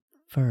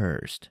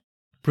 31st.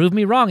 Prove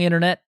me wrong,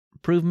 Internet.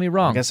 Prove me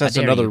wrong. I guess that's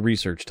another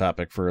research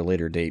topic for a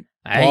later date.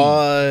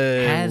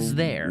 Has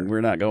there.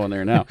 We're not going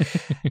there now.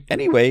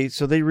 Anyway,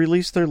 so they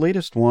released their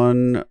latest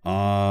one,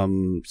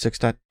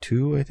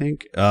 6.2, I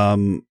think,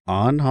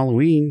 on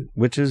Halloween,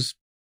 which is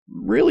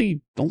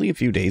really only a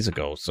few days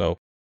ago. So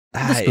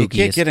it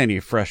can't get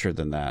any fresher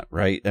than that,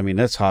 right? I mean,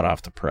 that's hot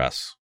off the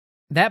press.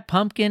 That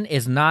pumpkin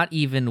is not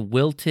even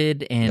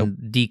wilted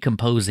and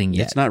decomposing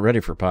yet. It's not ready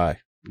for pie.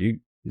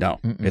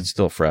 It's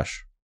still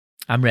fresh.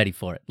 I'm ready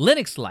for it.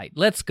 Linux Lite,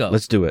 let's go.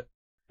 Let's do it.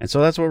 And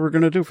so that's what we're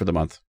going to do for the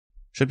month.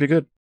 Should be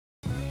good.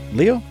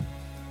 Leo,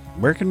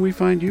 where can we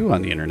find you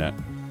on the internet?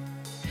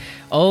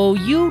 Oh,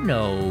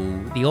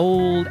 the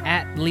old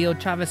 @Leo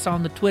Chavez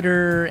on the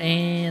Twitter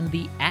and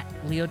the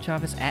 @Leo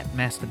Chavez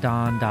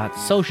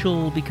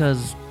 @Mastodon.social,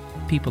 because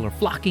people are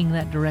flocking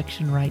that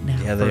direction right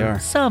now. Yeah, they are.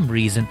 For some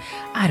reason.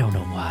 I don't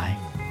know why.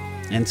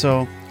 And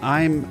so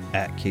I'm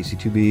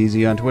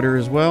 @Casey2BEasy on Twitter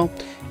as well,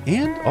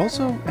 and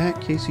also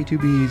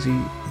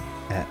 @Casey2BEasy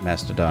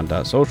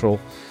 @Mastodon.social.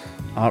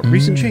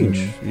 Recent change.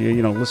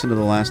 Listen to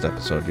the last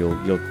episode. You'll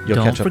catch up on that.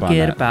 Don't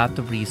forget about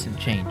the recent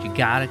change. You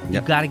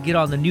gotta get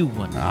on the new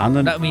one. I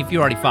mean, if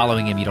you're already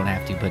following him, you don't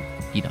have to, but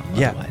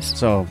otherwise.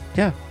 So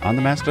on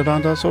the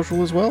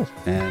Mastodon.social as well,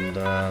 and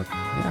I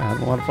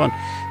had a lot of fun.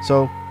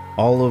 So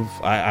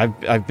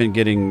I've been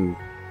getting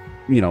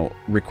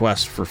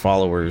requests for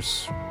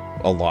followers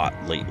a lot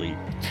lately.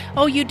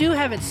 Oh, you do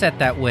have it set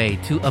that way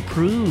to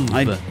approve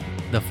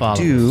the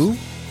followers.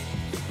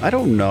 I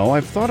don't know.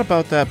 I've thought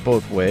about that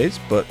both ways,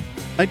 but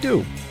I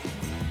do.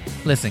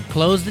 Listen,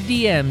 close the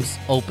DMs,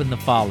 open the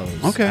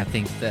follows. Okay. I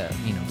think that,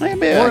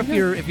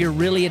 or if you're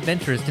really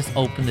adventurous, just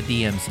open the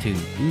DMs too,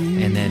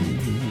 and then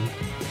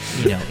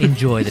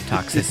enjoy the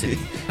toxicity.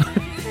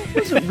 I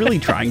wasn't really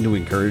trying to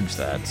encourage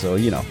that, so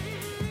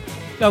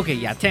Okay,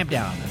 yeah, tamp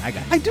down on that. I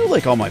got it. I do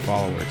like all my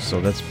followers, so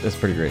that's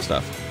pretty great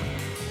stuff.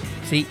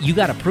 See, you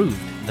got approved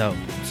though,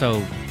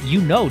 so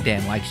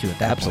Dan likes you at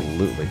that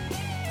Absolutely.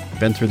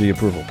 Been through the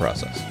approval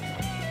process.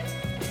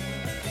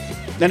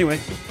 Anyway,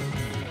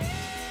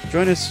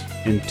 Join us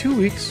in 2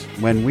 weeks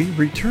when we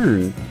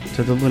return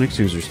to the Linux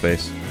user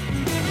space.